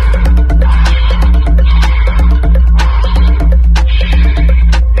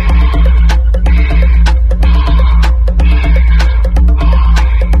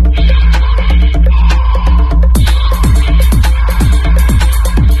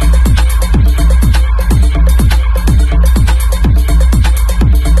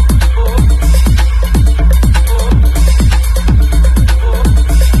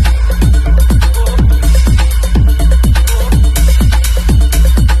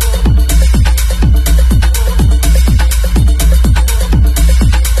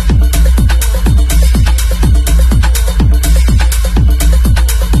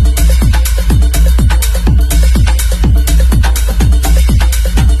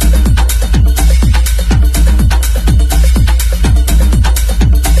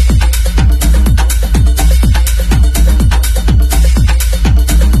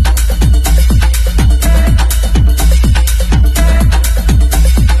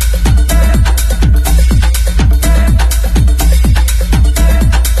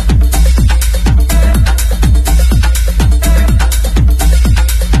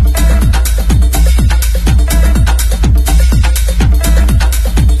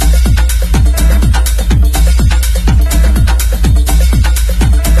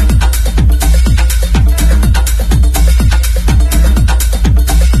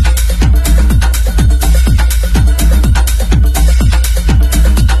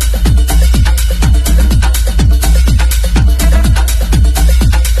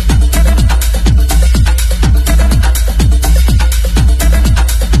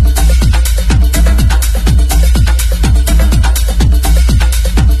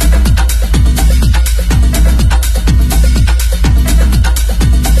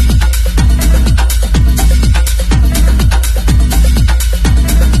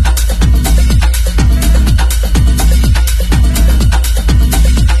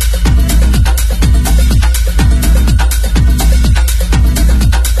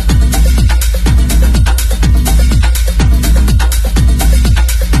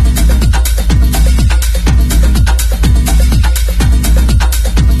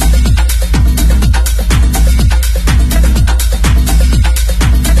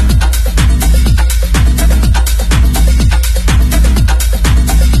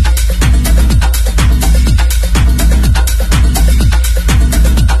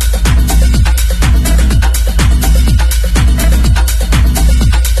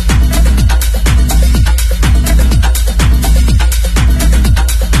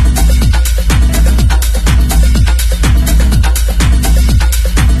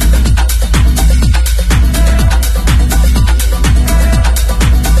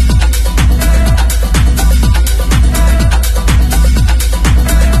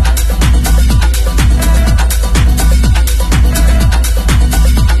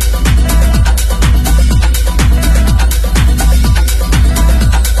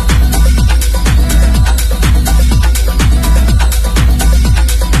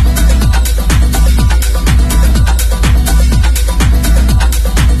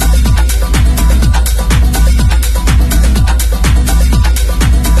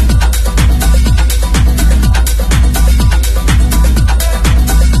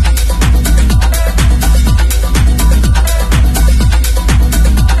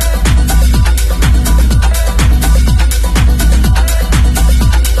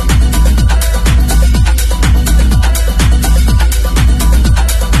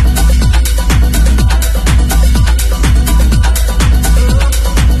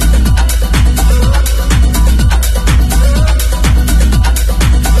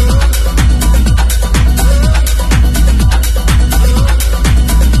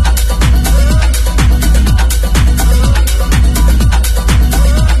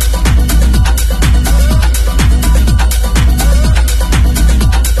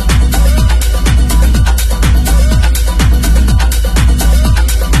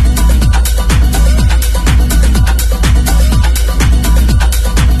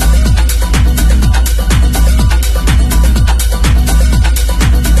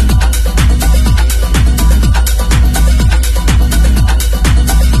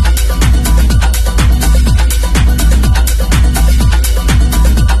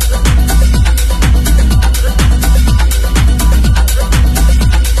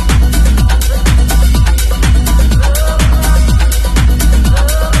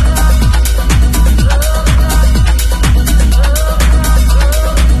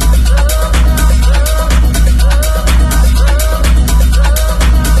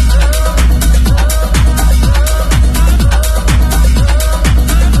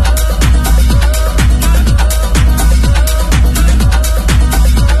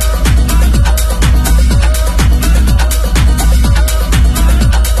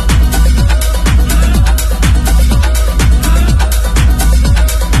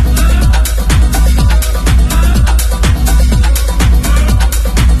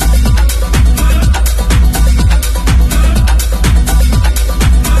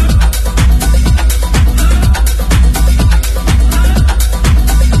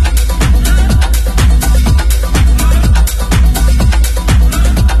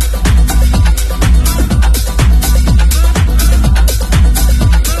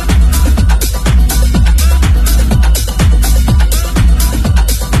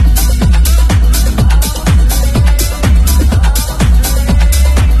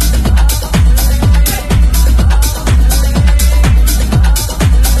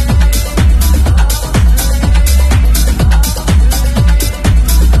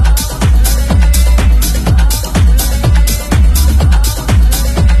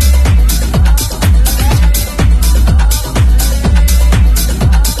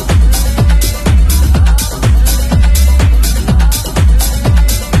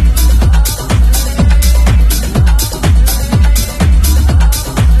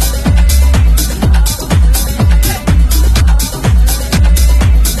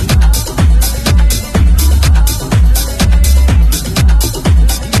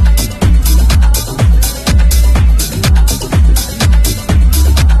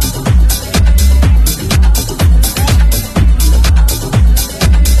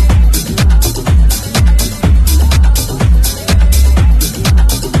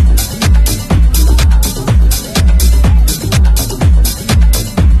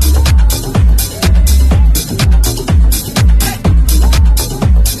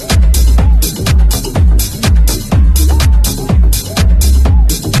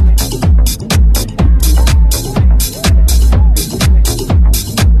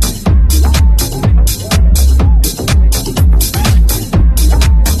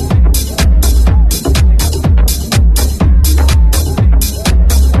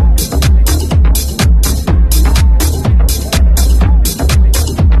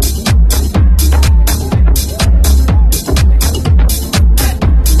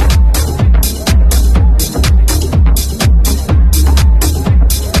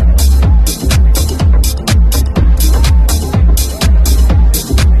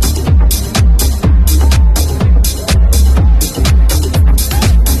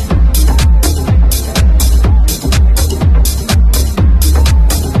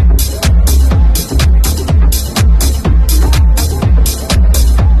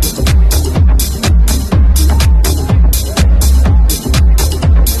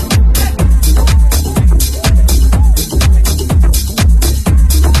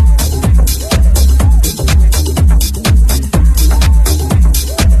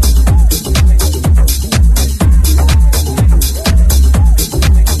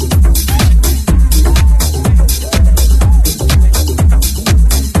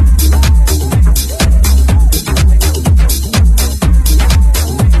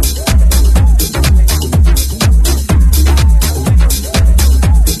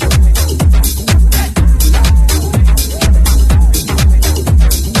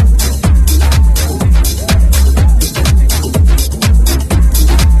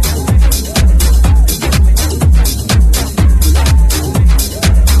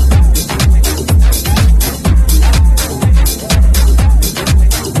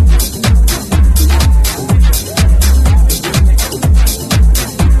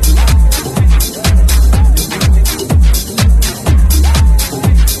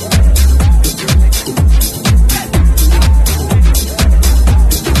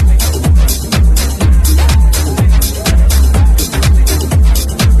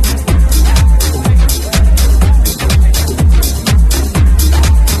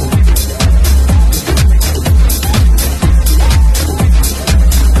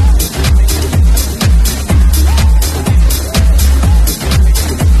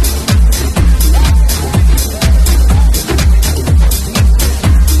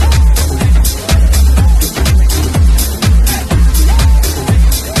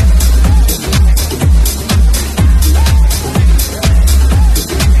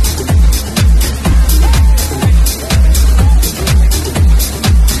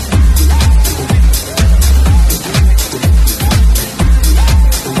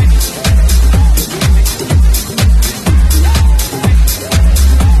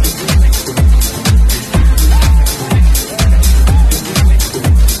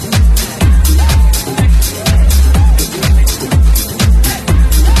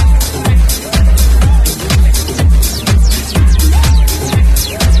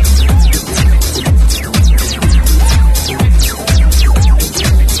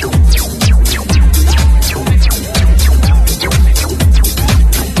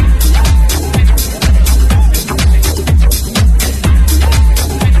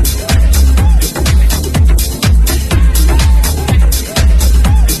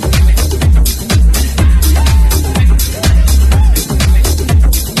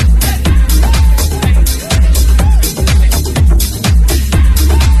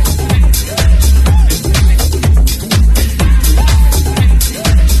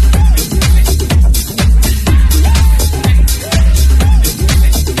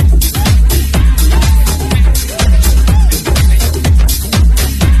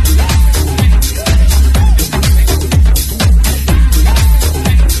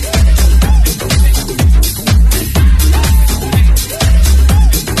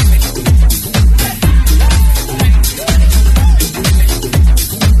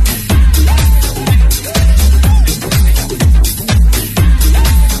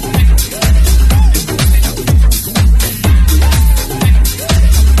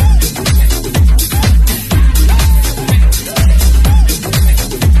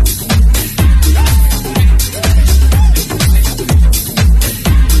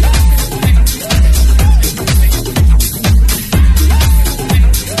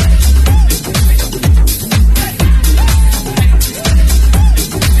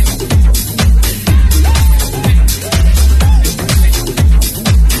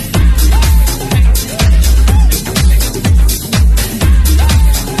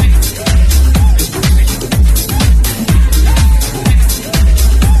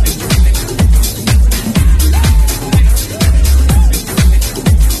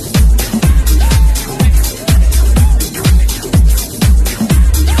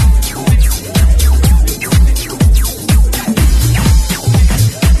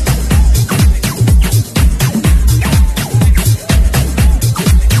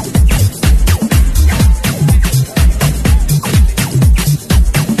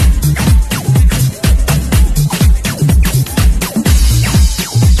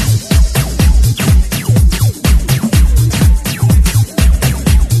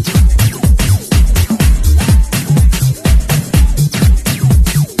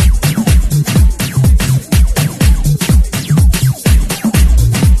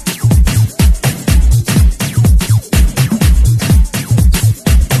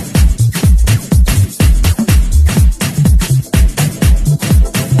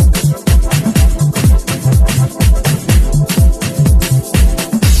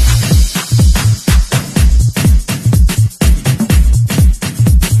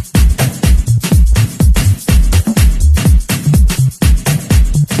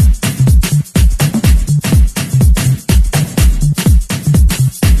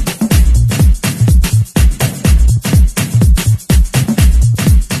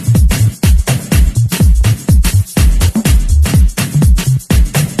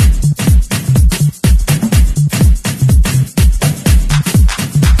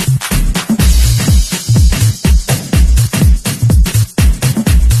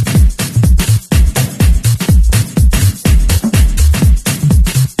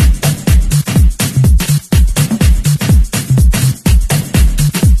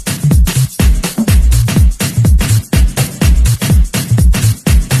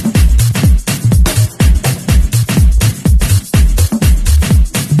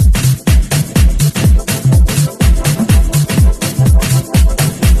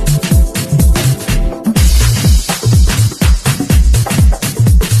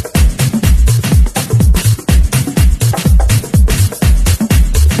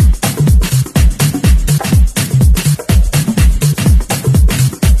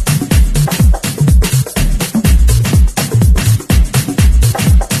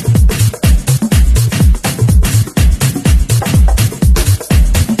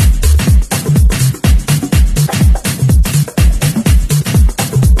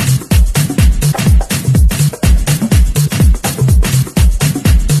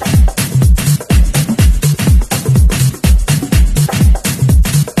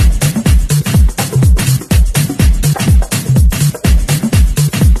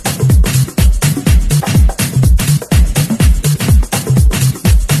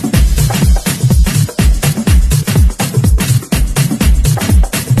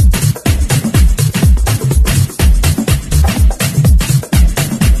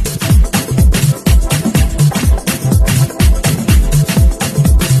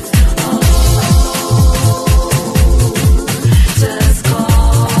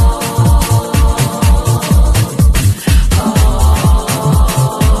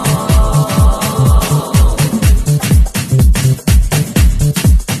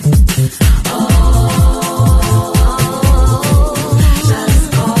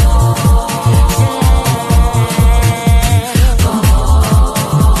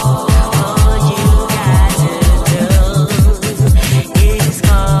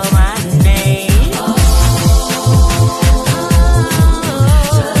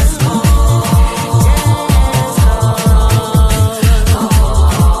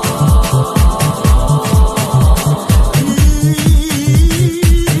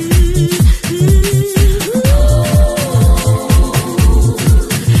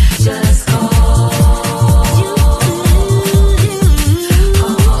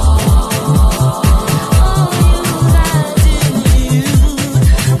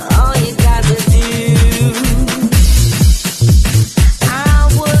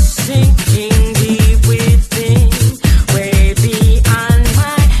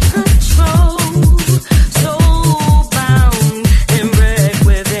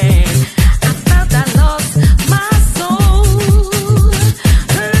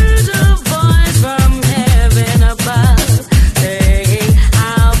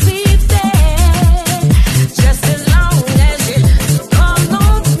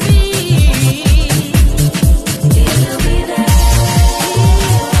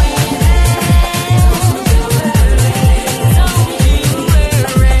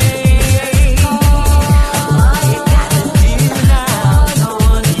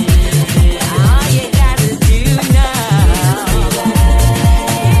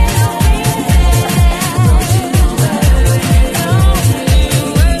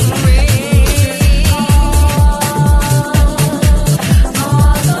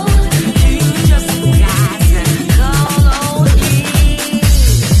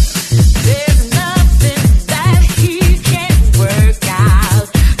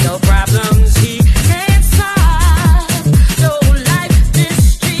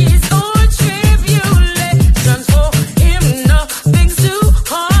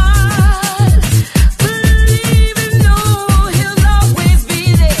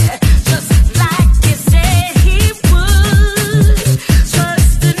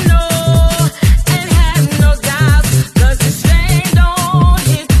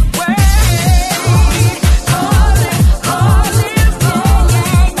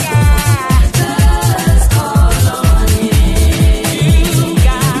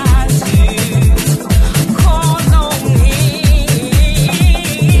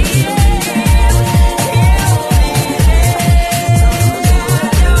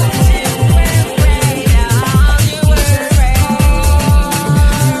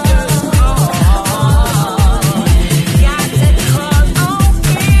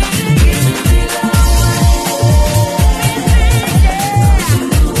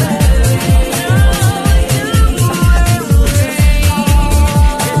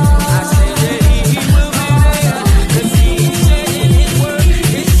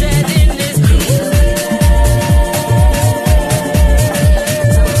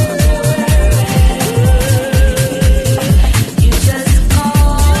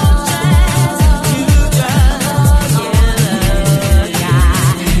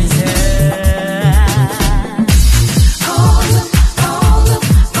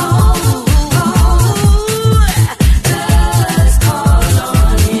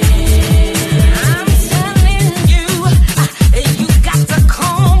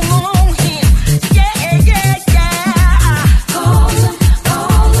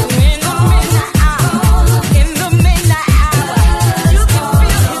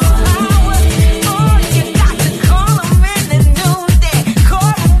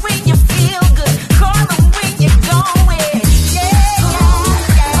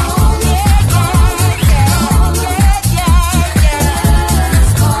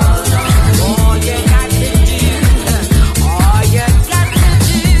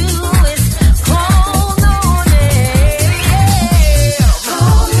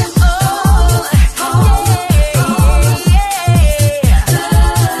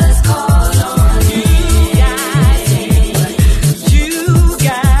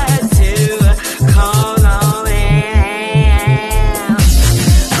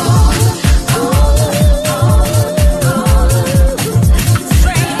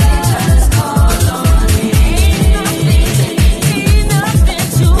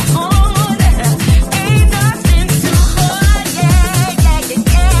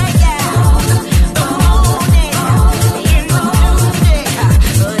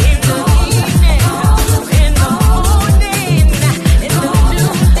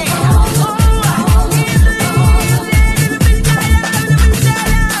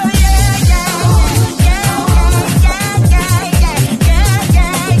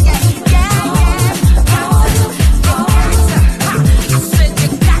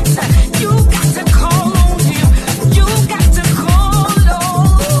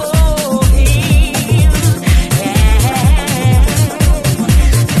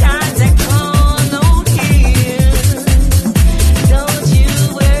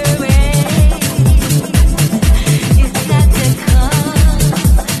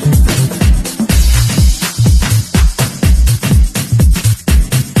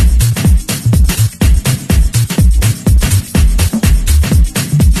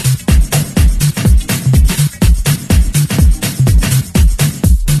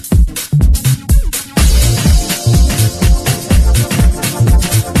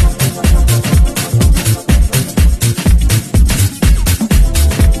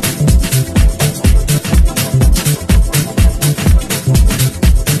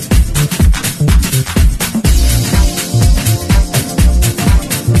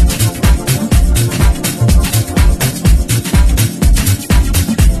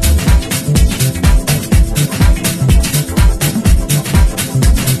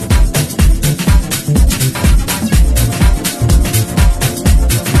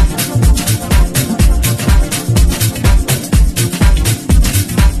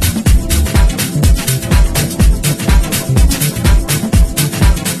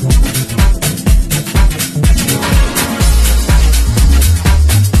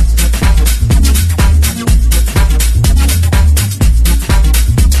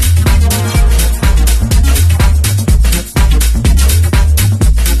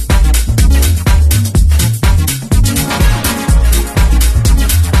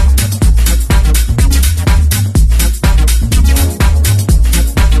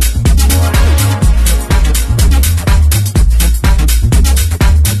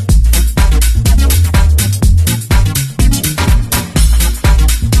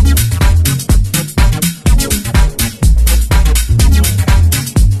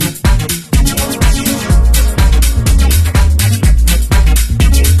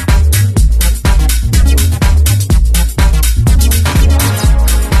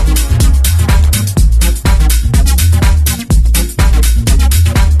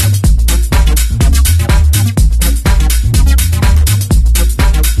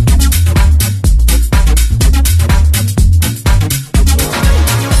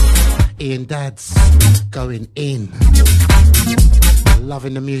 Dads going in.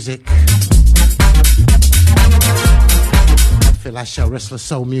 Loving the music. Phil Asher, Restless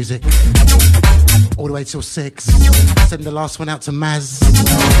Soul music. All the way till 6. Send the last one out to Maz.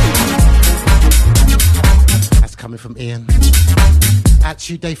 That's coming from Ian. Out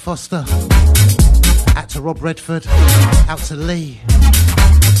to you, Dave Foster. Out to Rob Redford. Out to Lee.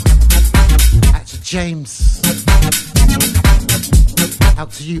 Out to James.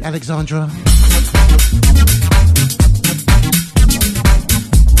 Out to you, Alexandra.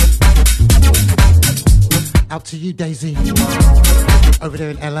 Out to you, Daisy. Over there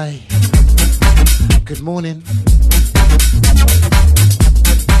in LA. Good morning.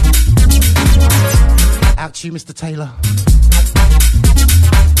 Out to you, Mr. Taylor.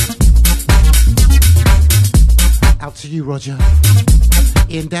 Out to you, Roger.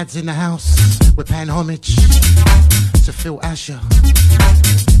 Ian Dad's in the house. We're paying homage to Phil Asher.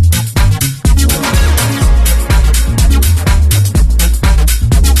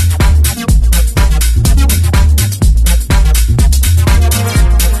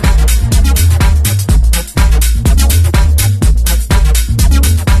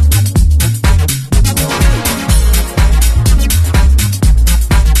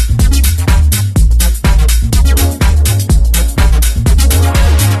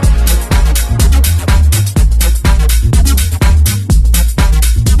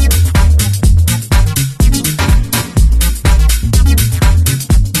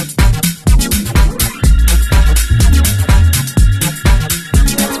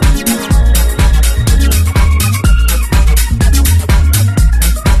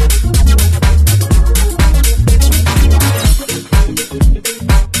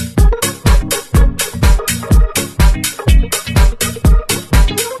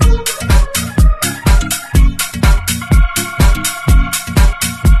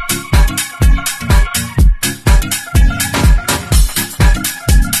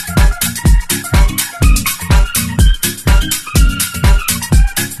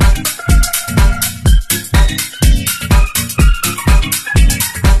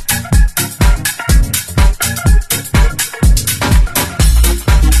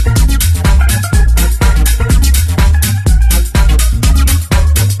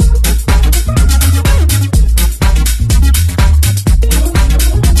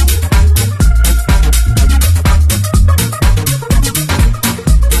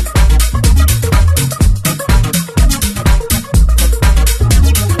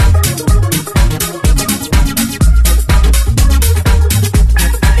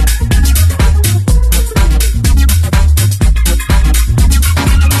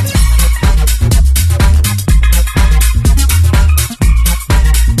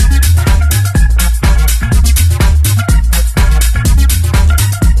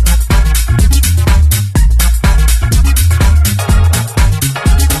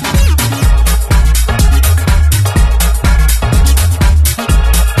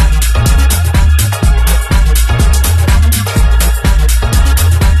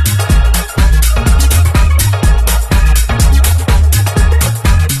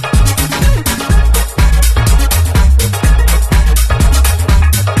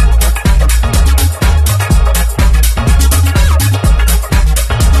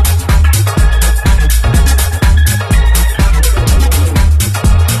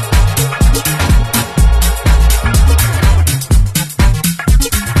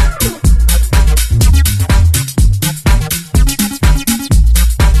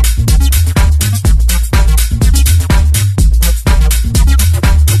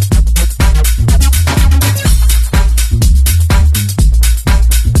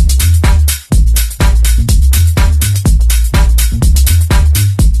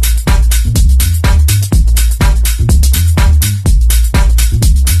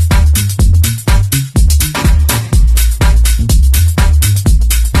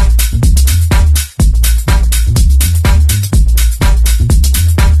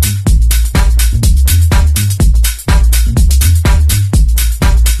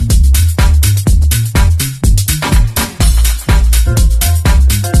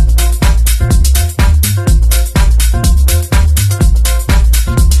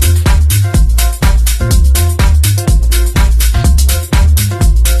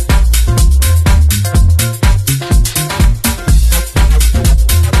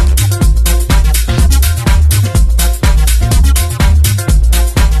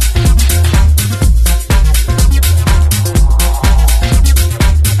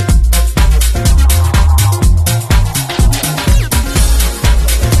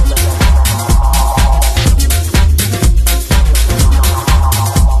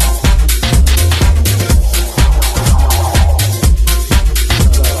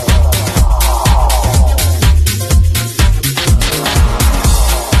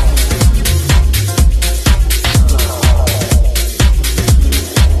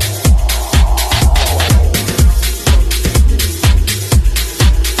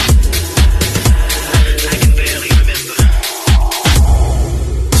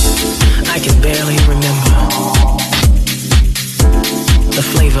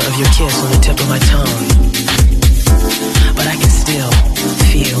 flavor of your kiss on the tip of my tongue. But I can still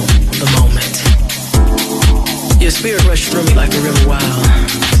feel the moment. Your spirit rushed through me like a river wild.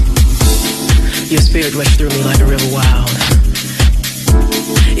 Your spirit rushed through me like a river wild.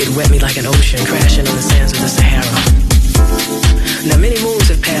 It wet me like an ocean crashing on the sands of the Sahara. Now many moons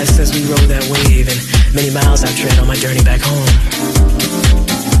have passed since we rode that wave, and many miles I've tread on my journey back home.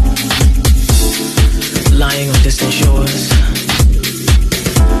 Lying on distant shores,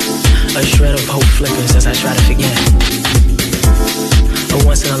 a shred of hope flickers as I try to forget. A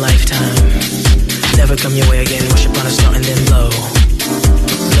once in a lifetime, never come your way again. Wish upon a star and then blow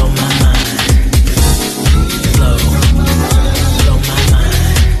my mind. Blow my mind. Blow my mind.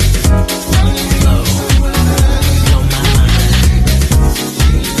 Blow my mind.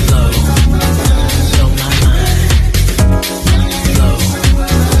 Blow my mind. Blow my mind.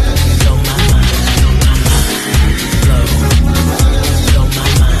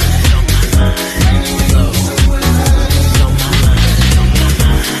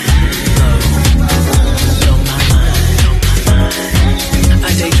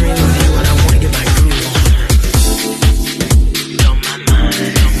 I daydream of you and I wanna get my groove on. Blow my mind.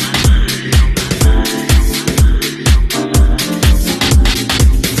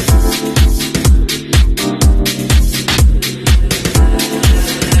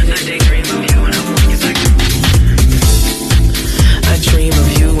 I daydream of you and I wanna get my groove on. I dream of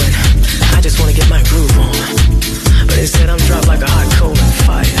you and I just wanna get my groove on. But instead I'm dropped like a hot coal in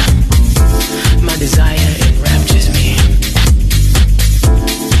fire. My desire enraptures me.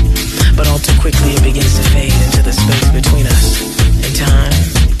 But all too quickly it begins to fade into the space between us. In time,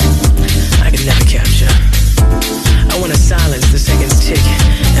 I can never capture. I wanna silence the seconds tick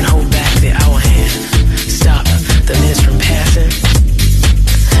and hold back the hour hand. Stop the minutes from passing.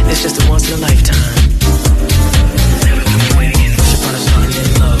 It's just a once in a lifetime. Never come away again. Wish upon a star and then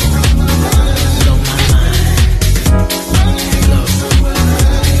blow my mind. Blow my mind.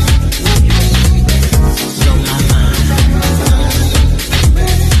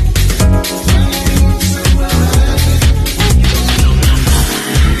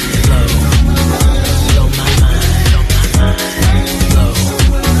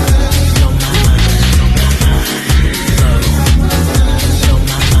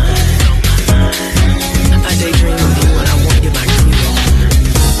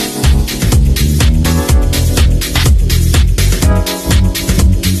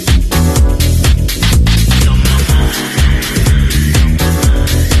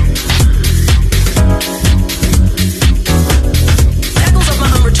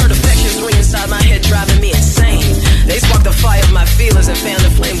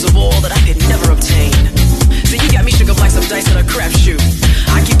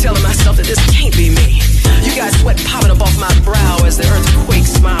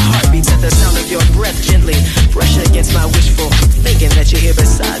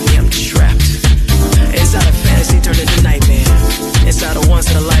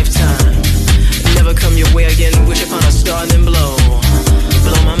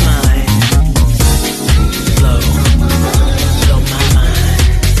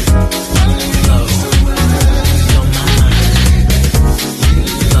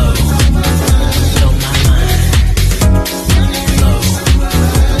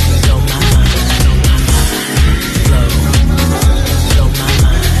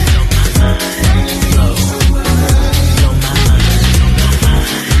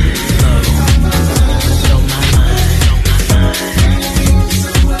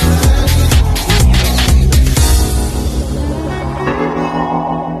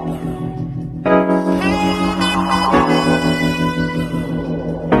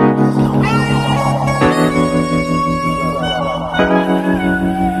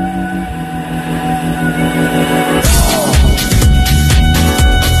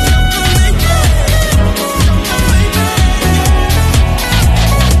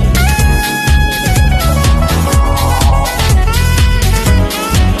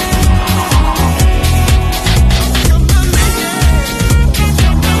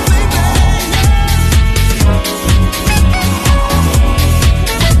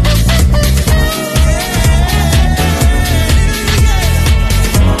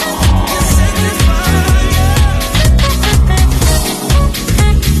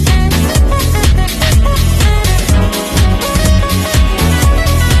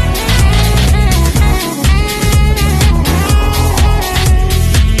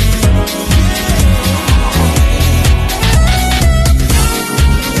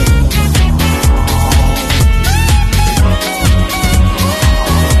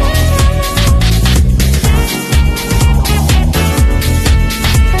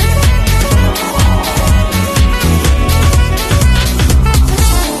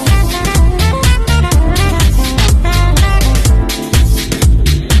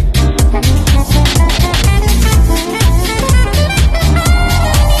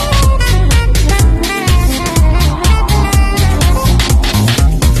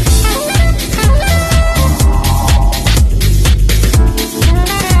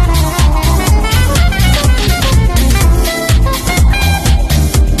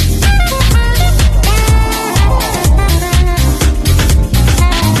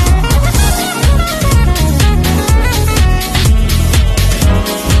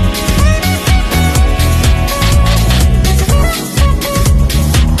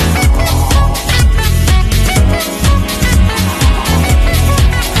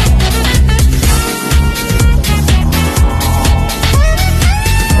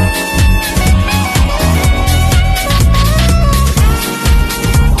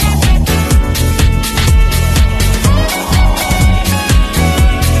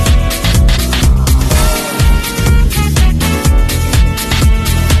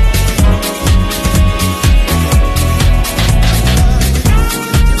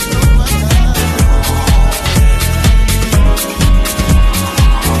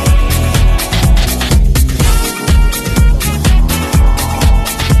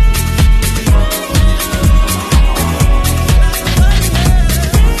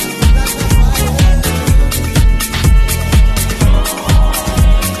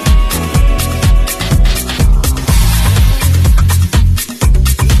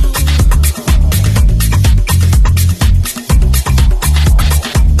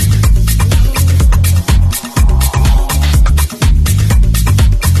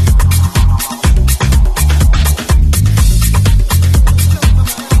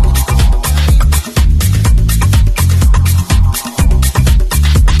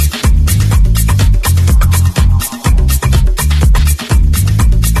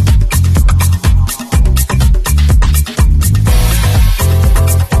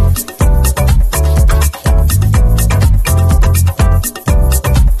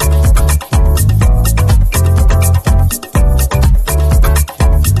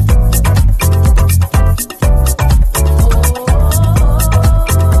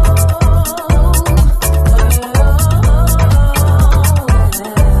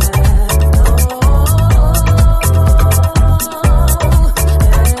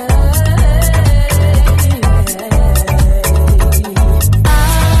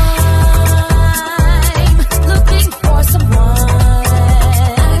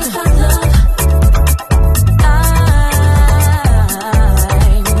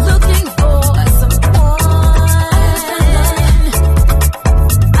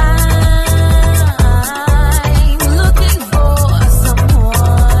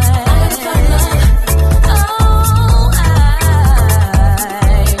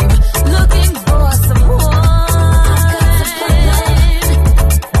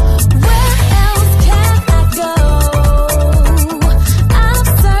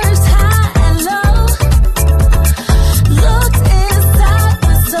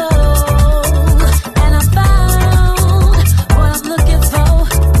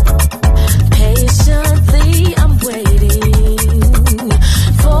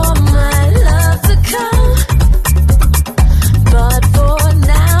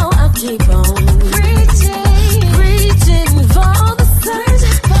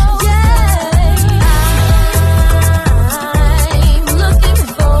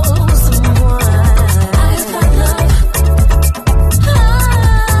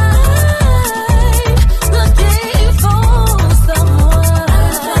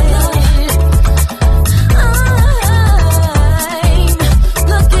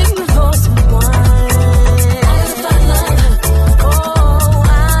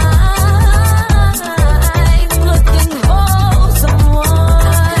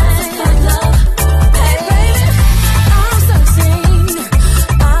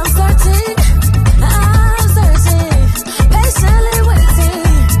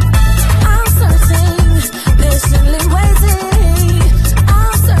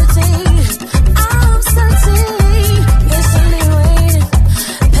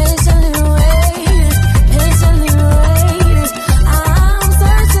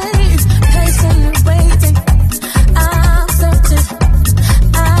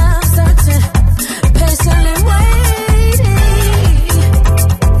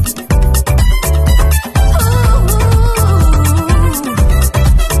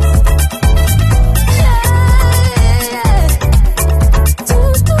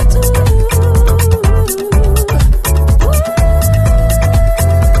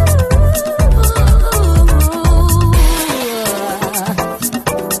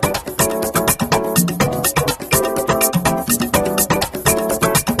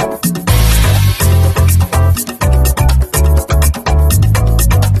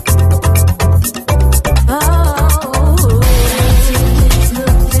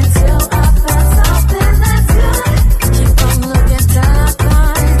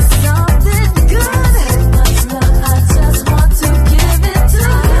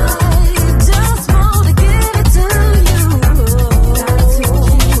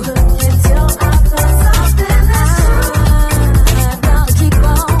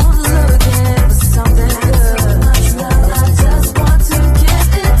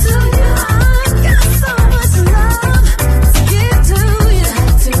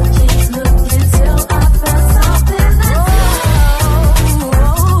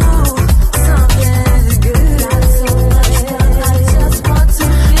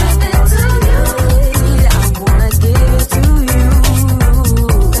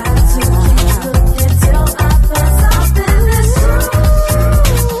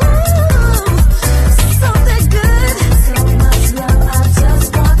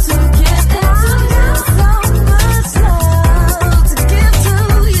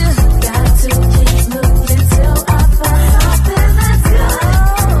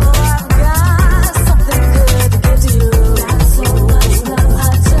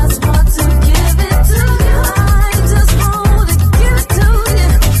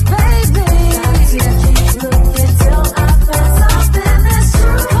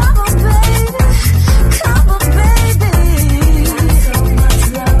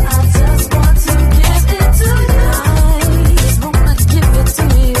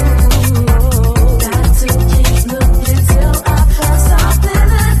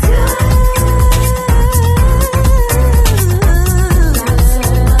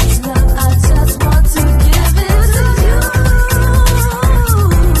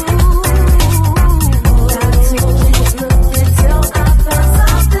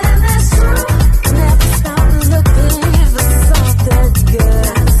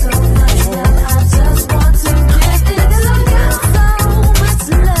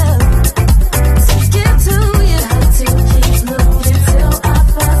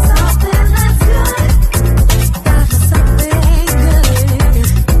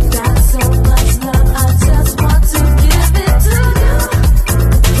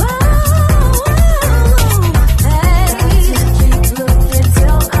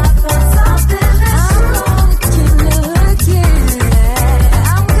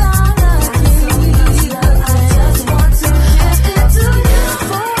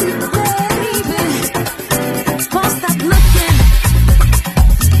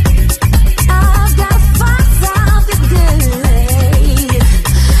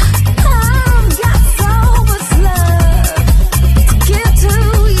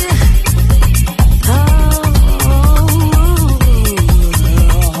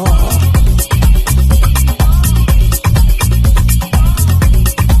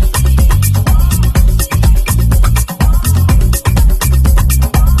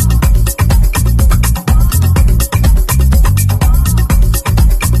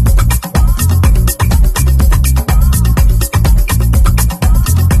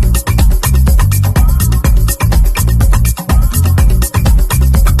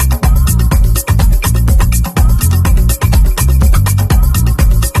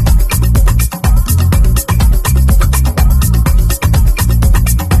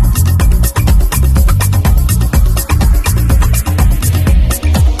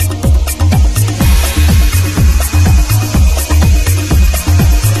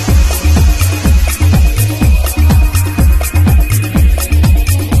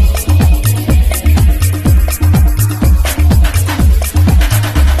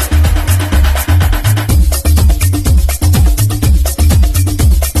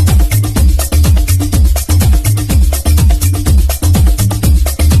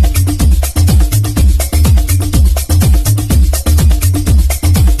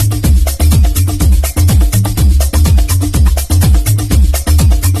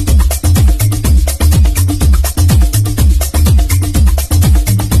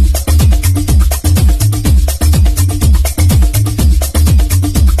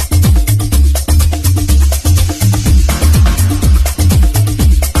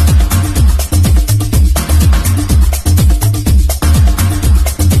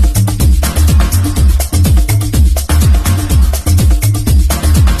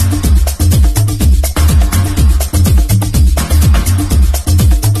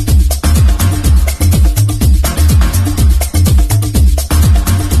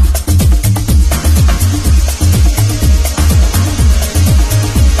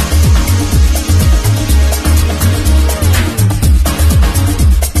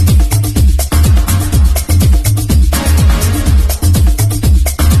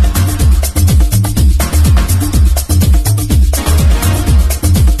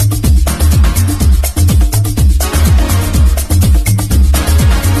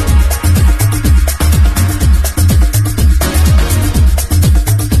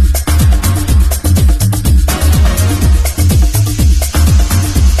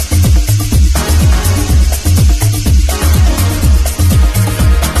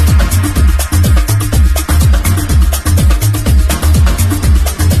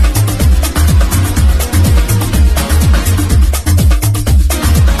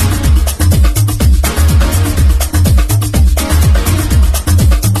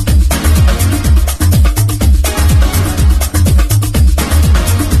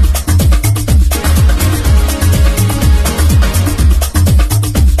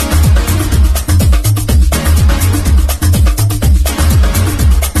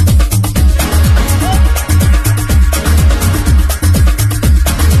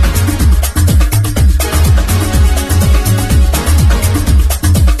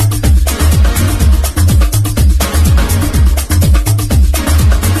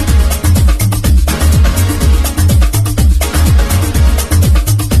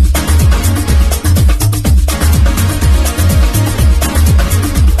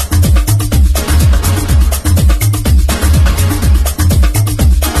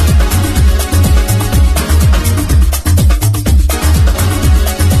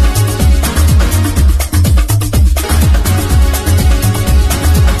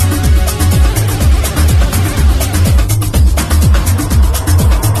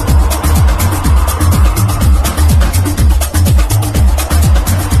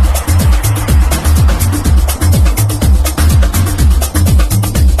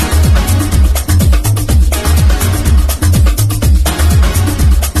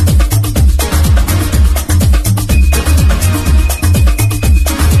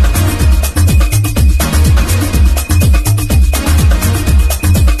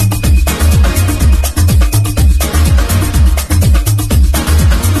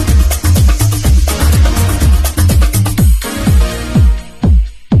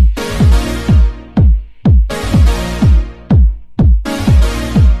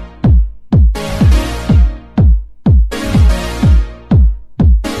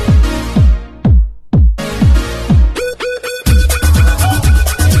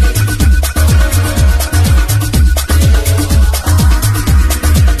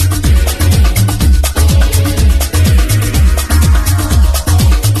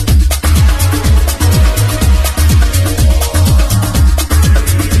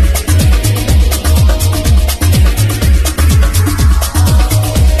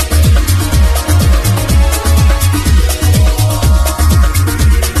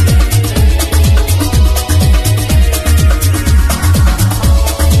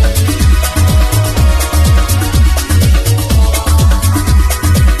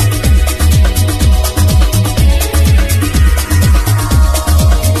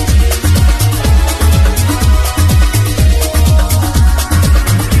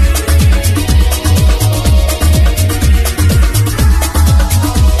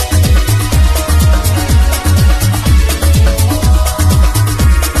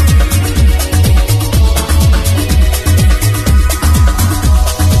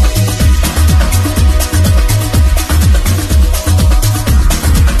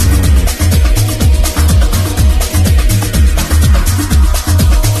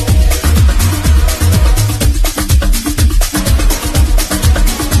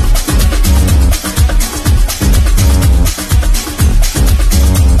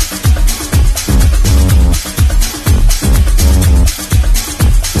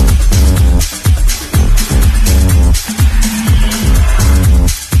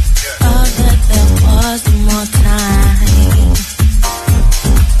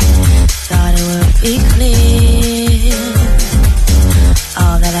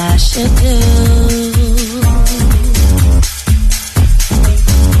 should do.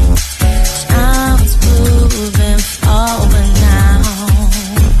 Time's moving forward now.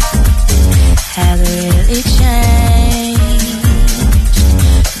 Has it really changed?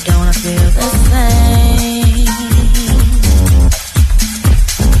 Don't I feel the same?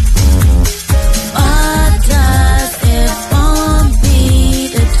 What does it want me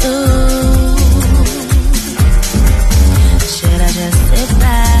to do? Should I just sit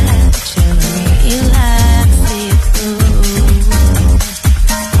back, chill and relax, see it through?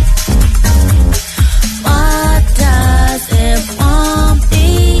 What does it want me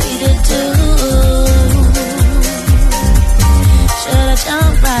to do? Should I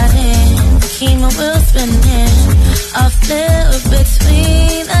jump right in, keep my wheels spinning, or flip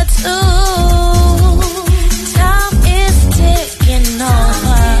between the two? Time is ticking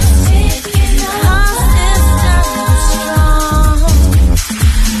over, heart is turning strong.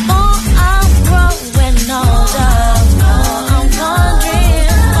 More I'm growing older, more I'm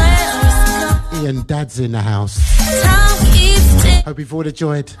wondering where it's going. Ian Dad's in the house. Time keeps ticking. Hope you've all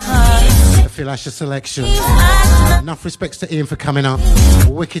enjoyed the Phil Asher selection. Enough respects to Ian for coming up.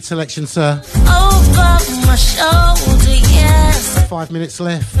 Wicked selection, sir. Over my shoulder, yes. 5 minutes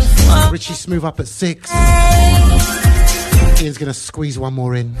left. Richie Smooth up at 6. Ian's going to squeeze one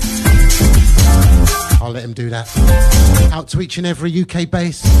more in. I'll let him do that. Out to each and every UK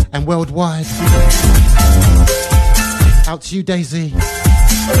base and worldwide. Out to you, Daisy.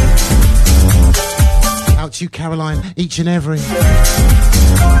 Out to you, Caroline. Each and every.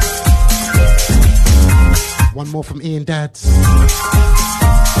 One more from Ian Dads.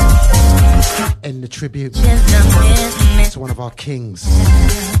 End the tribute to one of our kings,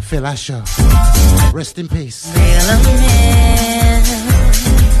 Phil Asher. Rest in peace.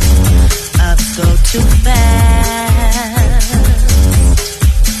 Ups go too fast.